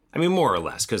 I mean, more or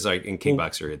less, because like in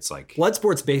Kickboxer, it's like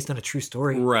Bloodsport's based on a true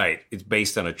story. Right. It's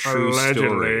based on a true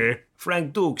story.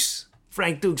 Frank Dukes.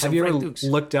 Have you ever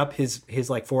looked up his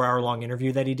like 4-hour-long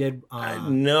interview that he did?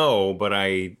 No, but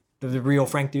the real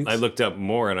Frank Dukes? I looked up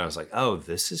more and I was like, oh,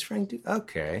 this is Frank Dukes?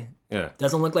 Okay. Yeah.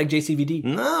 Doesn't look like JCVD.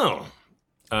 No.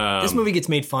 This movie gets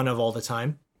made fun of all the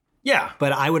time. Yeah.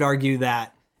 But I would argue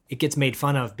that it gets made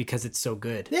fun of because it's so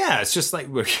good. Yeah, it's just like...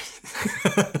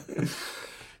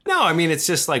 No, I mean, it's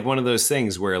just like one of those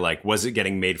things where, like, was it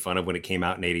getting made fun of when it came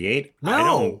out in 88? No. I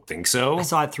don't think so. I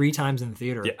saw it 3 times in the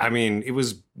theater. Yeah, I mean, it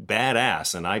was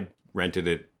badass, and I rented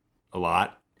it a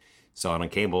lot. Saw it on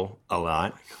cable a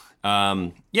lot.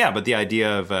 Yeah, but the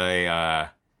idea of an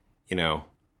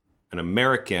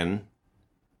American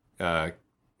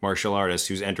martial artist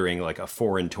who's entering like a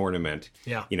foreign tournament,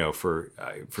 you know, for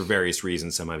various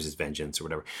reasons. Sometimes it's vengeance or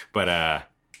whatever. But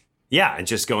yeah, and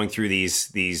just going through these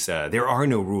there are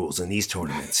no rules in these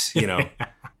tournaments, you know.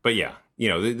 But yeah, you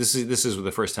know, this is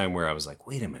the first time where I was like,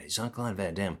 wait a minute, Jean-Claude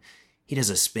Van Damme, he does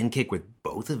a spin kick with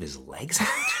both of his legs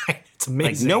out? It's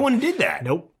amazing. Like, no one did that.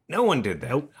 Nope. No one did that.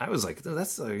 Nope. I was like,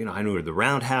 that's, you know, I knew the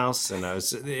roundhouse, and I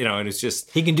was, you know, and it's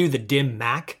just... He can do the dim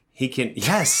mac. He can,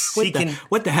 yes.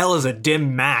 What the hell is a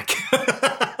dim mac?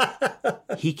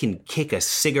 He can kick a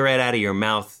cigarette out of your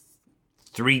mouth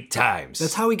 3 times.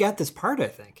 That's how he got this part, I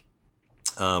think.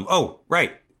 Oh,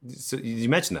 right. So you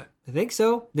mentioned that. I think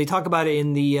so. They talk about it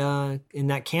in the in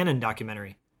that Cannon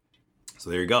documentary. So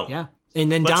there you go. Yeah.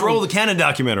 And then Let's roll the Cannon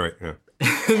documentary. Yeah.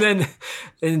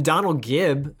 and Donald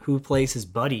Gibb, who plays his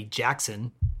buddy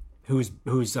Jackson, who's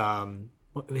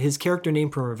his character name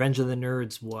from Revenge of the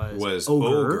Nerds was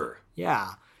Ogre. Yeah.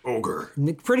 Ogre.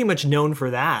 Pretty much known for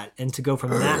that. And to go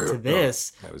from that to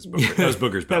this. That was Booger's. That was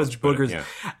Booger's. That was Booger's. Yeah.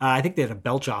 I think they had a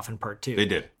belch off in part 2. They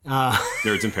did.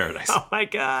 Nerds in Paradise. Oh my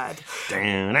God.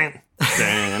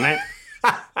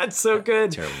 It's so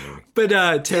good. Terrible movie. But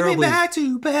Take terribly. me back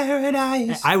to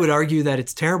paradise. I would argue that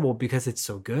it's terrible because it's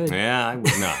so good. Yeah, I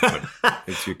would not, but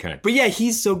it's your kind. But yeah,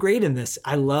 he's so great in this.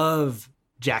 I love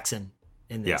Jackson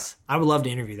in this. Yeah. I would love to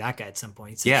interview that guy at some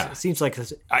point. Seems like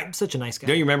such a nice guy.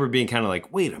 Don't you remember being kind of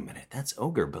like, wait a minute, that's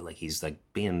Ogre, but like he's like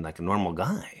being like a normal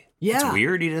guy. Yeah. It's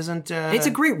weird. He doesn't. It's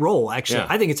a great role, actually. Yeah.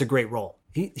 I think it's a great role.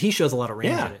 He shows a lot of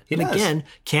range in it. he And does. again,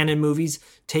 canon movies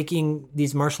taking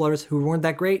these martial artists who weren't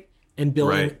that great and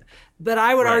building. Right. But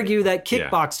I would Right. argue that Yeah.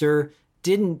 Kickboxer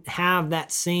didn't have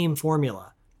that same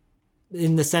formula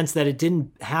in the sense that it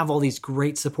didn't have all these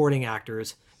great supporting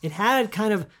actors. It had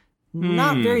kind of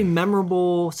not very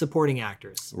memorable supporting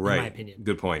actors, Right. in my opinion.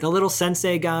 Good point. The little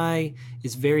sensei guy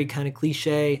is very kind of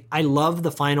cliche. I love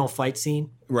the final fight scene.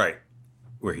 Right.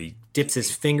 Where he dips his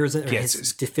fingers in, or gets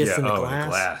his fists in the glass. The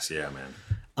glass, yeah,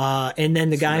 man. And then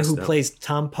the guy who messed up. plays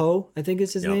Tom Poe, I think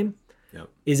is his name, Yep.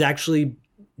 is actually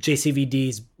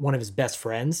JCVD's one of his best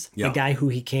friends. Yeah. The guy who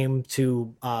he came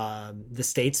to the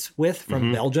States with from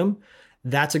Mm-hmm. Belgium.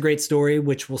 That's a great story,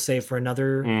 which we'll save for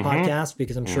another Mm-hmm. podcast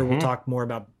because I'm sure we'll talk more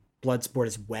about Bloodsport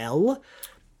as well.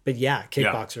 But yeah,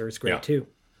 Kickboxer is great Yeah. too.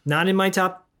 Not in my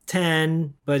top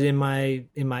 10, but in my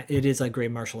it is a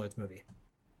great martial arts movie.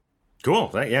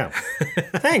 Cool. Yeah.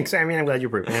 Thanks. I mean, I'm glad you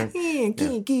approved. Yeah.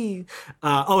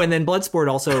 And then Bloodsport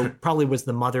also probably was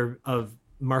the mother of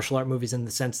martial art movies in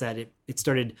the sense that it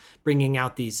started bringing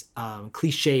out these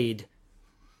cliched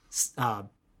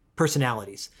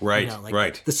personalities. Right, Like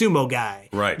right. the sumo guy.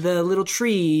 Right. The little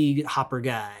tree hopper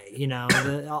guy.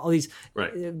 All these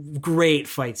Right. great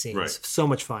fight scenes. Right. So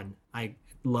much fun. I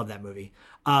love that movie.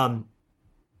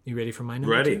 You ready for my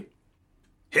number Ready. two?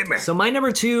 Hit me. So my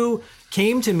number two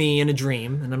came to me in a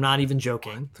dream, and I'm not even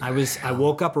joking. I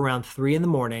woke up around 3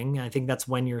 a.m. I think that's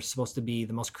when you're supposed to be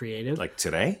the most creative. Like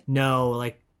today? No,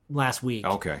 like last week.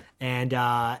 Okay. And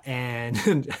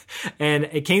and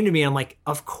it came to me. I'm like,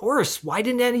 of course. Why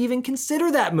didn't I even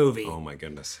consider that movie? Oh my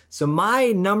goodness. So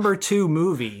my number two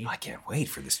movie I can't wait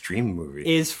for this dream movie.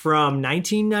 is from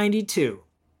 1992.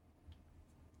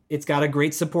 It's got a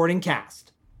great supporting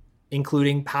cast,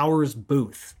 including Powers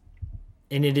Booth.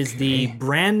 And it is the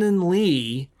Brandon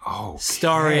Lee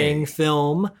starring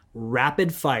film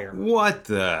Rapid Fire. What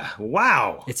the?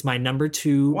 Wow. It's my number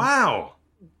two. Wow.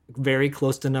 Very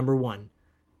close to number one.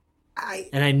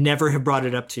 And I never have brought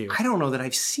it up to you. I don't know that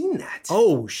I've seen that.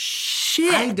 Oh,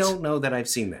 shit. I don't know that I've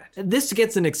seen that. This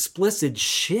gets an explicit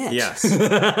shit. Yes.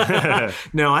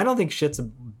 No, I don't think shit's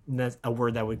a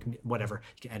word that would, whatever.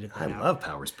 You can edit that out. I love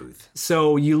Powers Booth.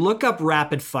 So you look up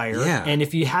Rapid Fire. Yeah. And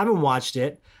if you haven't watched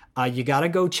it, you got to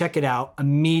go check it out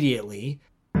immediately.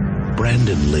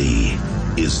 Brandon Lee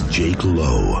is Jake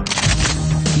Lowe.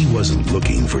 He wasn't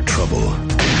looking for trouble,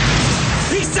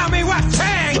 Please tell me what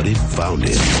thing! but it found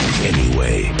him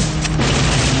anyway.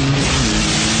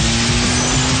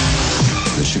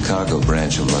 The Chicago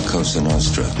branch of La Cosa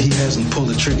Nostra. He hasn't pulled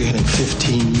the trigger in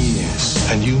 15 years.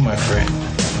 And you, my friend,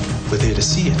 were there to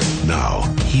see it. Now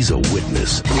he's a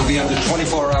witness You'll be under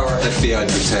 24-hour FBI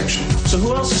protection. So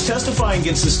who else is testifying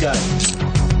against this guy?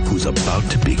 who's about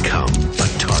to become a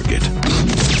target.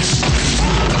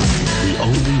 The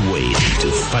only way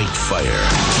to fight fire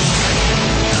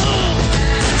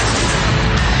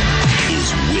is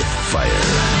with fire.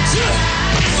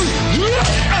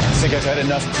 I think I've had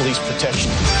enough police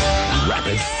protection.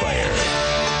 Rapid Fire.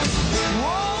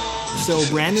 So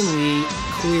Brandon Lee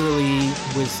clearly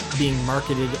was being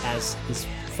marketed as his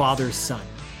father's son.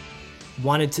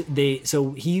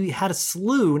 So he had a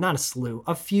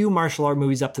few martial art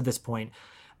movies up to this point.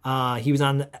 He was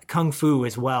on Kung Fu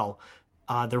as well,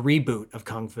 the reboot of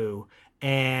Kung Fu,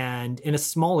 and in a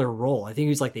smaller role. I think he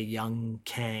was like the young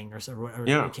Kang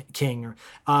or King.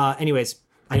 Anyways,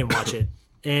 I didn't watch it.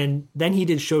 And then he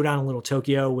did Showdown in Little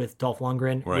Tokyo with Dolph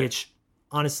Lundgren, which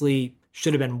honestly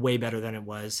should have been way better than it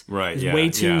was. Right. It was way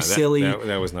too silly.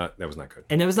 That was not good.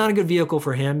 And it was not a good vehicle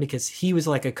for him because he was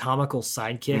like a comical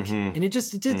sidekick. Mm-hmm. And it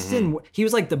just didn't. He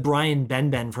was like the Brian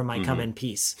Benben from I Come in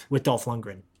Peace with Dolph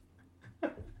Lundgren.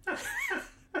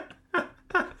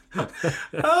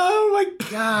 Oh my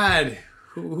God.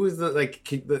 Who's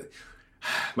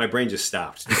my brain just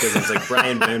stopped because it's like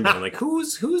Brian Benben. Like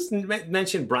who's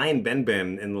mentioned Brian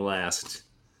Benben in the last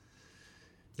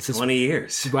 20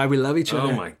 years? Why we love each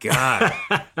other. Oh my God.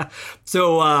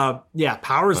 So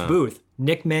Powers Booth,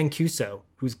 Nick Mancuso,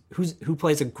 who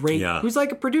plays a great, who's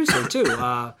like a producer too,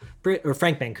 or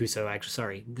Frank Mancuso actually.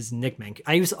 Sorry, this is Nick Mancuso.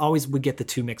 I always would get the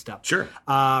two mixed up. Sure.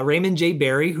 Raymond J.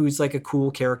 Barry, who's like a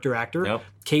cool character actor. Yep.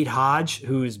 Kate Hodge,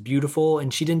 who's beautiful,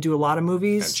 and she didn't do a lot of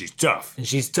movies. And she's tough. And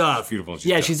she's tough. She's beautiful. And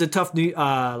she's tough. She's a tough,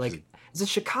 Is it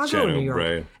Chicago or New York?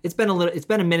 Right. It's been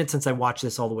a minute since I watched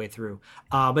this all the way through.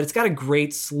 But it's got a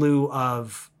great slew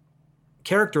of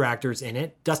character actors in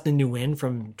it. Dustin Nguyen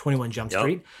from 21 Jump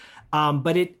Street.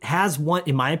 But it has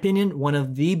in my opinion, one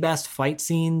of the best fight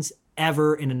scenes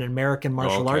ever in an American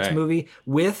martial arts movie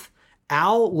with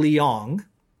Al Leong.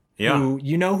 Yeah. Who,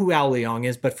 you know who Al Leong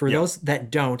is, but for those that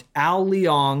don't, Al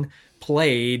Leong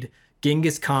played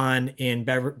Genghis Khan in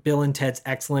Bill and Ted's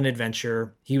Excellent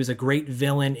Adventure. He was a great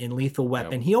villain in Lethal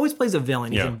Weapon. He always plays a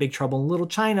villain. He's in Big Trouble in Little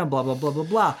China, blah, blah, blah, blah,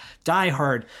 blah. Die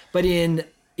Hard. But in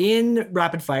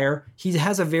Rapid Fire, he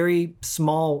has a very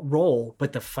small role,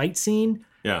 but the fight scene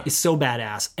is so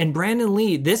badass. And Brandon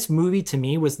Lee, this movie to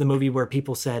me was the movie where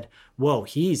people said, whoa,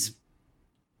 he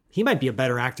might be a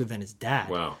better actor than his dad.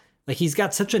 Wow. Like he's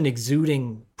got such an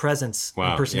exuding presence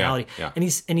and personality, and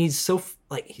he's so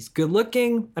like he's good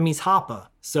looking. I mean, he's Hoppa,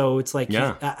 so it's like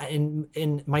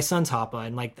and my son's Hoppa,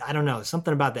 and like I don't know,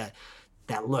 something about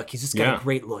that look. He's just got a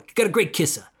great look. Got a great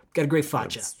kisser. Got a great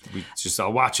facha.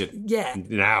 I'll watch it. Yeah,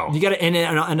 now you got to,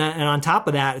 and on top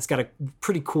of that, it's got a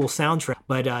pretty cool soundtrack.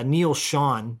 But Neil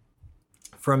Schon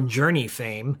from Journey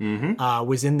fame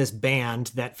was in this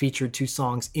band that featured 2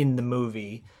 songs in the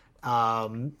movie.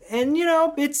 And you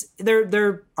know, it's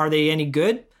they're are they any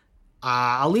good?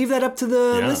 I'll leave that up to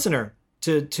the listener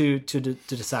to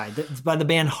decide. It's by the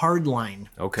band Hardline.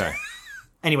 Okay.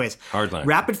 Anyways, Hardline.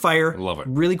 Rapid Fire. Love it.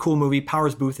 Really cool movie.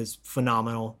 Powers Booth is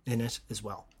phenomenal in it as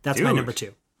well. That's my number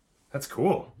 2. That's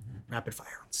cool. Rapid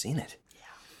Fire. Seen it.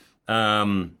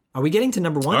 Yeah. Are we getting to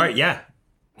number 1? All right. Yeah.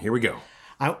 Here we go.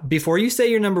 Before you say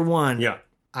your number 1. Yeah.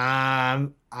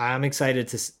 I'm excited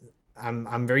to.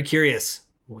 I'm very curious.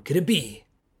 What could it be?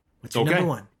 What's your number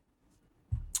 1?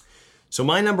 So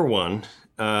my number 1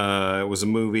 was a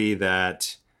movie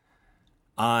that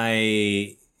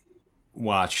I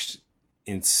watched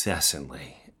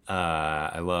incessantly.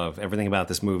 I love everything about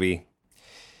this movie.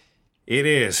 It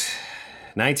is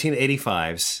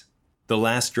 1985's The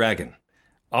Last Dragon,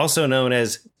 also known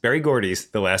as Berry Gordy's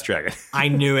The Last Dragon. I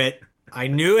knew it.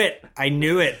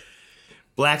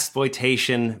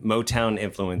 Blaxploitation, Motown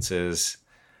influences.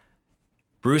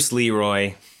 Bruce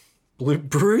Leroy.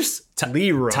 Bruce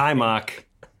Leroy. Timok.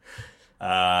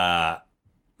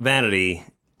 Vanity.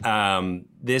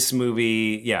 This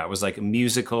movie, it was like a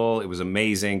musical. It was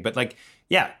amazing. But like,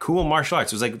 cool martial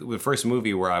arts. It was like the first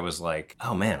movie where I was like,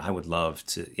 oh man, I would love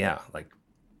to,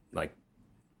 like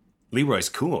Leroy's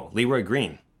cool. Leroy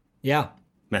Green. Yeah.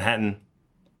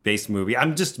 Manhattan-based movie.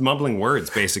 I'm just mumbling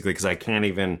words basically because I can't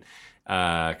even,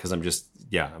 because I'm just,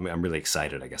 I'm really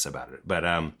excited, I guess, about it. But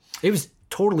it was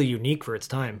totally unique for its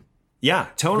time. Yeah,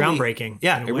 totally groundbreaking.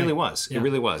 Yeah, it really was. Yeah. It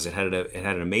really was. It had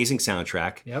an amazing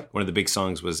soundtrack. Yep. One of the big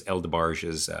songs was El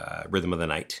DeBarge's "Rhythm of the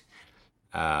Night."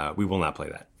 We will not play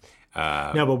that.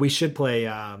 No, but we should play.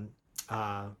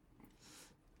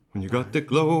 When you got the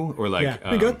glow, or like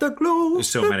we got the glow. There's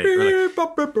so many. Like,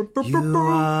 you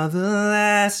are the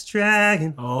last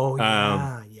dragon. Oh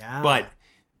yeah. But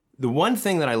the one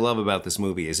thing that I love about this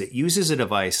movie is it uses a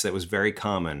device that was very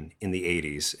common in the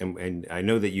 80s, and I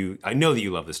know that you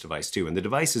love this device too. And the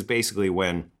device is basically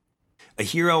when a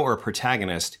hero or a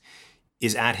protagonist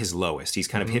is at his lowest. He's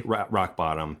kind of hit rock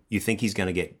bottom. You think he's going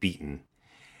to get beaten,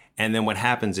 and then what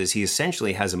happens is he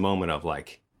essentially has a moment of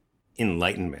like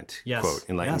enlightenment, quote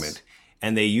enlightenment,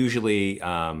 and they usually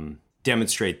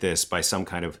demonstrate this by some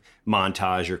kind of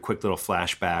montage or quick little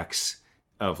flashbacks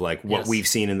of like what we've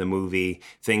seen in the movie,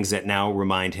 things that now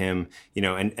remind him,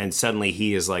 and suddenly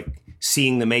he is like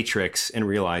seeing the Matrix and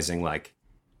realizing like,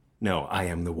 no, I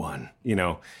am the one,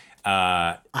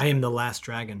 I am the last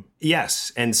dragon.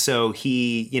 Yes. And so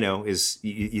he, is,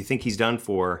 you think he's done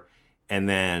for, and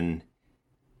then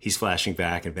he's flashing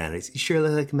back and Vanity's, you sure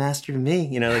look like a master to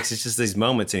me. Like it's just these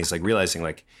moments and he's like realizing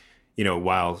like,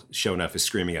 while Shonuff is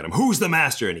screaming at him, who's the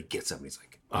master? And he gets up and he's like,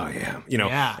 I am,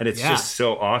 and it's just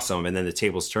so awesome. And then the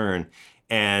tables turn.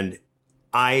 And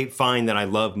I find that I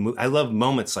love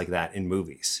moments like that in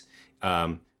movies.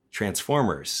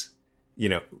 Transformers,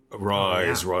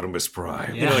 Rise, Rodimus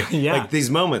Prime. Yeah. Like these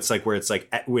moments like where it's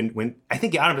like when I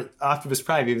think Optimus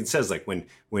Prime even says like when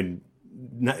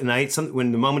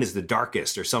the moment is the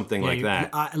darkest or something like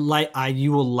that.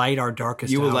 You will light our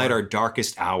darkest hour. You will light our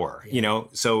darkest hour,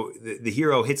 So the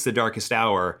hero hits the darkest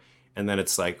hour and then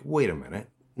it's like, wait a minute.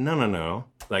 No.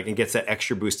 Like, and gets that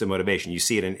extra boost of motivation. You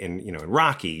see it in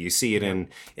Rocky. You see it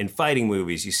in fighting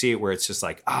movies. You see it where it's just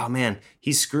like, oh man,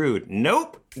 he's screwed.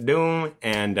 Nope. Doom.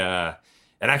 And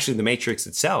actually the Matrix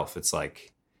itself, it's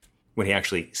like when he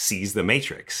actually sees the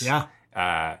Matrix. Yeah.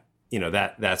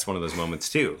 That's one of those moments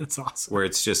too. That's awesome. Where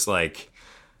it's just like,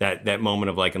 that moment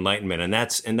of like enlightenment, and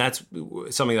that's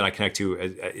something that I connect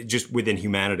to just within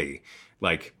humanity,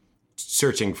 like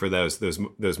searching for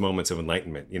those moments of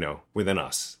enlightenment, you know, within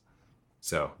us.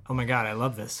 So. Oh my God, I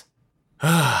love this.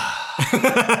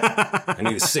 I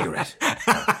need a cigarette.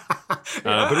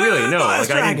 But really, no.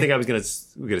 Like I didn't think I was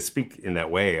gonna speak in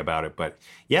that way about it. But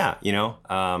yeah, you know.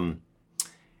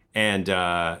 And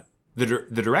the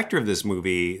director of this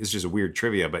movie is just a weird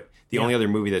trivia, but the only other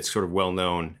movie that's sort of well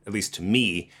known, at least to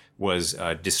me, was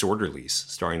Disorderlies,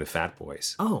 starring the Fat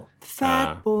Boys. Oh,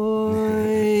 Fat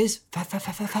Boys,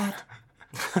 fat.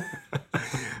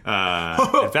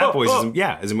 And Fat Boys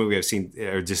is a movie I've seen,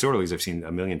 or Disorderlies I've seen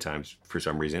a million times for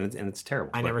some reason, and it's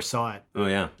terrible. I never saw it. Oh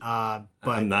yeah, but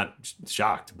I'm not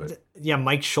shocked. But yeah,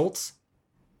 Mike Schultz.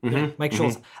 Mm-hmm, yeah, Mike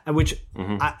Schultz, which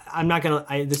I'm not gonna.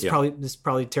 This is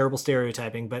probably terrible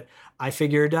stereotyping, but I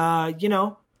figured, you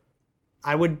know,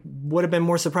 I would have been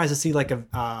more surprised to see like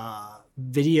a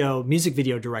music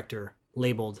video director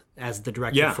labeled as the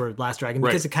director for Last Dragon,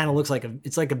 because it kind of looks like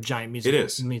it's like a giant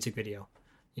music video.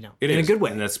 You know, in a good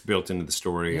way. And that's built into the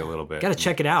story a little bit. Got to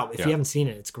check it out. If you haven't seen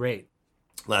it, it's great.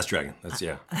 Last Dragon. That's,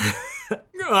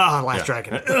 Last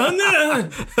Dragon.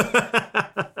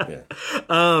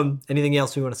 Anything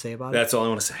else we want to say about it? That's all I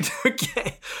want to say.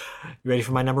 Okay. You ready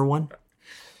for my number one?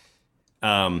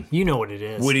 You know what it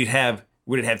is. Would it have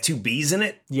 2 B's in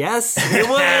it? Yes, it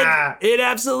would. It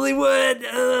absolutely would.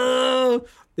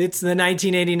 It's the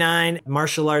 1989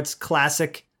 martial arts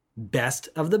classic, Best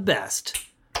of the Best.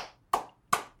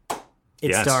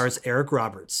 It stars Eric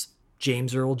Roberts,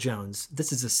 James Earl Jones.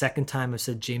 This is the second time I've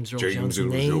said James Earl Jones'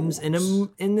 names in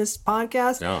this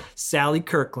podcast. No. Sally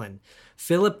Kirkland,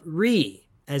 Philip Rhee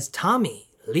as Tommy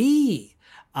Lee.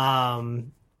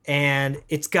 And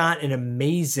it's got an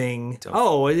amazing...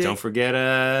 Don't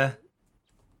forget...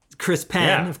 Chris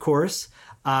Penn, of course.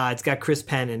 It's got Chris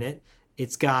Penn in it.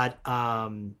 It's got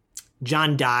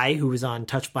John Dye, who was on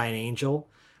Touched by an Angel.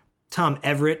 Tom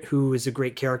Everett, who is a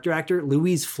great character actor.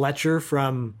 Louise Fletcher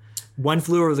from One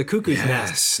Flew Over the Cuckoo's Nest.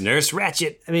 Yes, Nurse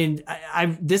Ratched. I mean,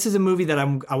 this is a movie that I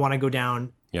want to go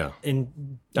down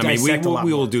and dissect a lot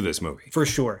we more. will do this movie. For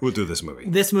sure. We'll do this movie.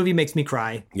 This movie makes me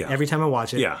cry every time I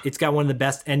watch it. Yeah. It's got one of the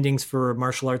best endings for a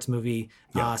martial arts movie,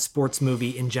 sports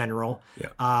movie in general.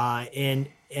 Yeah.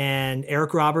 And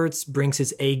Eric Roberts brings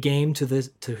his A game to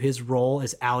his role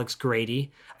as Alex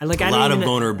Grady. A lot of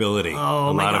vulnerability.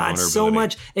 Oh my God, so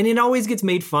much, and it always gets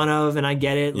made fun of, and I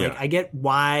get it. Like I get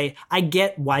why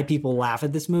people laugh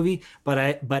at this movie,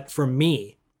 but for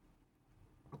me,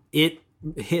 it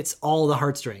hits all the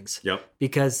heartstrings. Yep.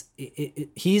 Because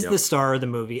he's the star of the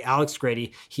movie, Alex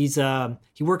Grady. He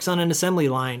works on an assembly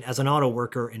line as an auto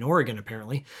worker in Oregon,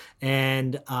 apparently,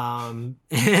 and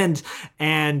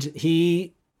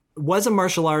he was a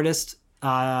martial artist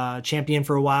champion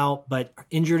for a while, but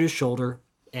injured his shoulder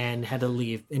and had to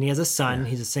leave. And he has a son.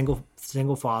 He's a single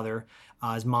father.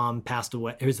 His mom passed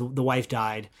away. The wife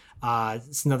died.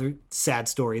 It's another sad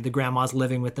story. The grandma's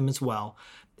living with him as well.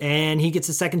 And he gets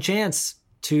a second chance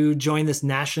to join this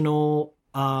national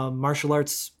martial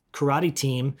arts karate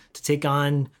team to take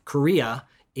on Korea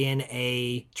in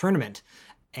a tournament.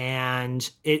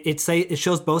 And it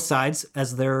shows both sides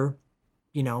as they're,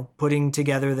 putting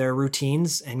together their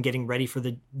routines and getting ready for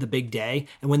the big day.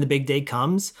 And when the big day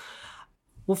comes,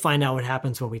 we'll find out what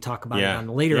happens when we talk about it on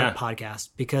the later podcast.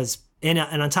 Because and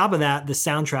on top of that, the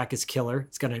soundtrack is killer.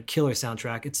 It's got a killer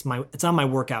soundtrack. It's on my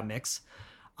workout mix.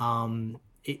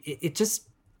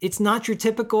 It's not your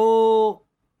typical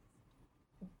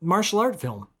martial art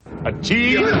film. A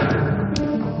team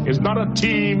is not a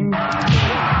team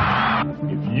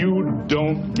if you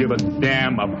don't give a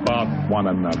damn about one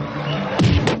another.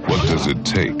 What does it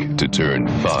take to turn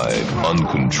 5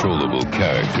 uncontrollable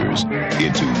characters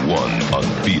into one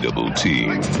unbeatable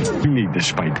team? You need this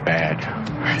fight bad.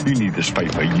 You need this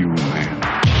fight for you, man.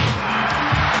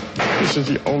 This is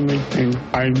the only thing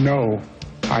I know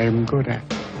I am good at.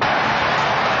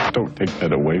 Don't take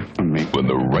that away from me. When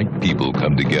the right people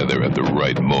come together at the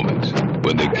right moment,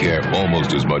 when they care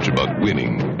almost as much about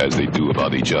winning as they do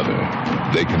about each other,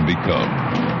 they can become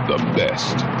the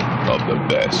best of the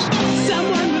best.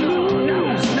 Someone who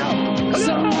knows,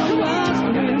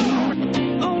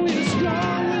 only the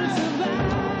strong will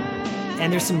survive.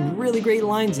 And there's some really great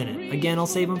lines in it. Again, I'll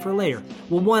save them for later.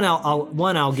 Well, one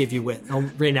I'll give you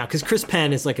right now, because Chris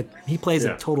Penn is he plays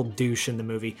a total douche in the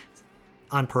movie.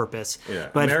 On purpose. Yeah.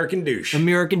 But American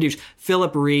douche.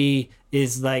 Philip Rhee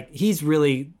is he's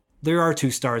really, there are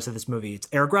 2 stars of this movie. It's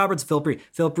Eric Roberts, Philip Rhee.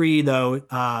 Philip Rhee, though,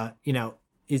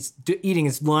 is eating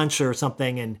his lunch or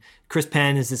something, and Chris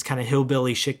Penn is this kind of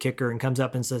hillbilly shit kicker and comes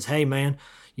up and says, "Hey man,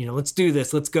 let's do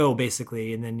this. Let's go,"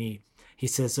 basically. And then he he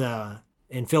says,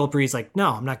 and Philip Reed's like,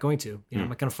 no, I'm not going to. I'm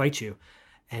not going to fight you.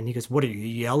 And he goes, what are you,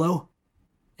 yellow?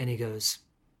 And he goes,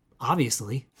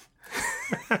 obviously.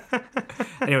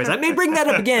 Anyways, I may bring that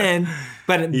up again,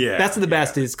 but Best of the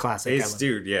Best is classic.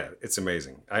 It's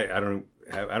amazing. I don't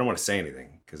want to say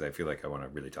anything because I feel like I want to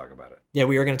really talk about it. Yeah,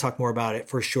 we are going to talk more about it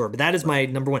for sure. But that is my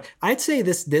number one. I'd say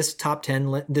this top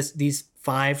 10, these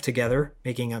 5 together,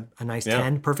 making a nice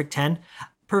 10, perfect 10.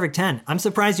 Perfect 10. I'm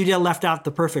surprised you left out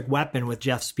The Perfect Weapon with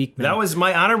Jeff Speakman. That was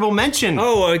my honorable mention.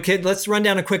 Oh, okay. Let's run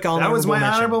down a quick honorable mention. That was my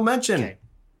honorable mention. Okay.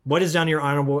 What is on your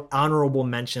honorable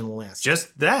mention list?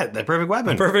 Just that, The Perfect Weapon.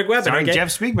 The Perfect Weapon. Starring Jeff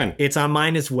Speakman. It's on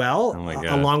mine as well. Oh my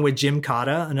God. Along with Jim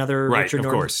Cotta, another Richard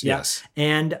Norton. Of course, yes.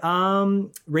 And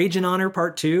Rage and Honor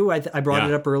Part 2. I brought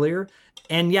it up earlier.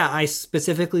 And I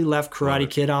specifically left Karate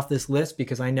Kid off this list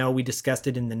because I know we discussed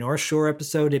it in the North Shore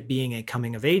episode, it being a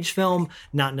coming-of-age film,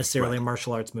 not necessarily a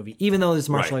martial arts movie, even though there's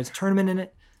a martial arts tournament in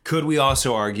it. Could we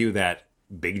also argue that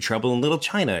Big Trouble in Little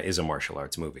China is a martial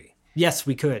arts movie? Yes,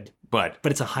 we could. But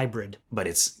it's a hybrid. But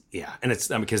it's, and it's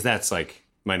because that's like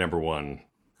my number one.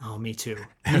 Oh, me too.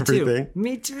 Everything.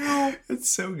 Me too. It's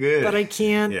so good. But I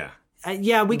can't. Yeah.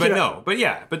 We could.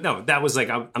 But no, that was like,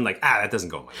 I'm like, that doesn't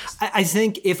go on my list. I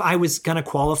think if I was going to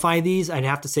qualify these, I'd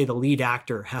have to say the lead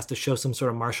actor has to show some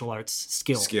sort of martial arts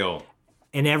skill.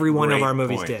 And every one of our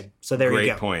movies did. So there you go.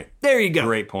 Great point. There you go.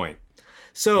 Great point.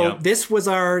 So this was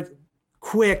our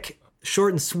quick,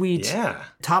 short and sweet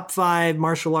top 5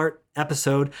 martial art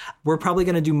episode. We're probably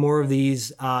going to do more of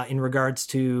these in regards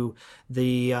to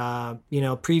the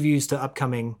previews to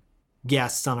upcoming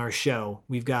guests on our show.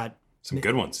 We've got some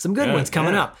good ones. Some good ones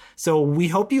coming up. So we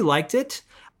hope you liked it.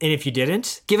 And if you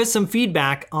didn't, give us some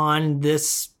feedback on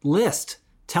this list.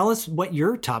 Tell us what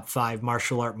your top 5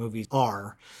 martial art movies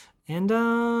are. And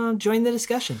join the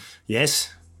discussion.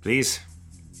 Yes, please.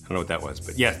 I don't know what that was,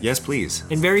 but yes, please.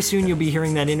 And very soon you'll be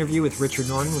hearing that interview with Richard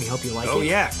Norton. We hope you like it. Oh,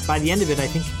 yeah. By the end of it, I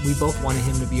think we both wanted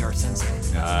him to be our sensei.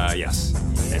 Yes.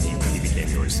 And he became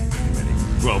yours.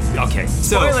 Well, okay.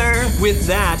 Spoiler! So, with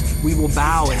that, we will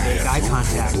bow and make eye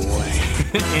contact.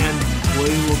 And we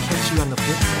will catch you on the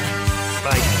flip side.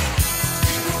 Bye.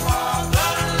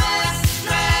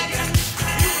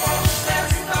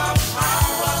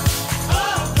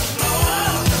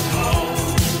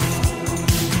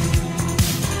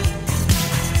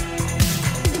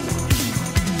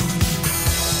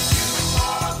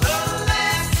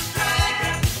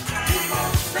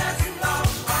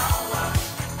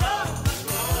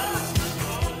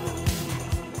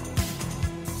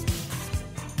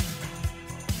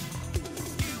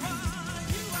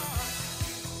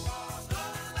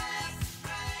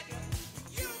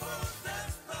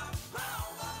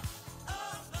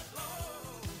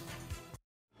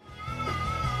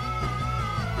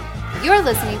 You're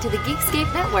listening to the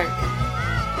Geekscape Network.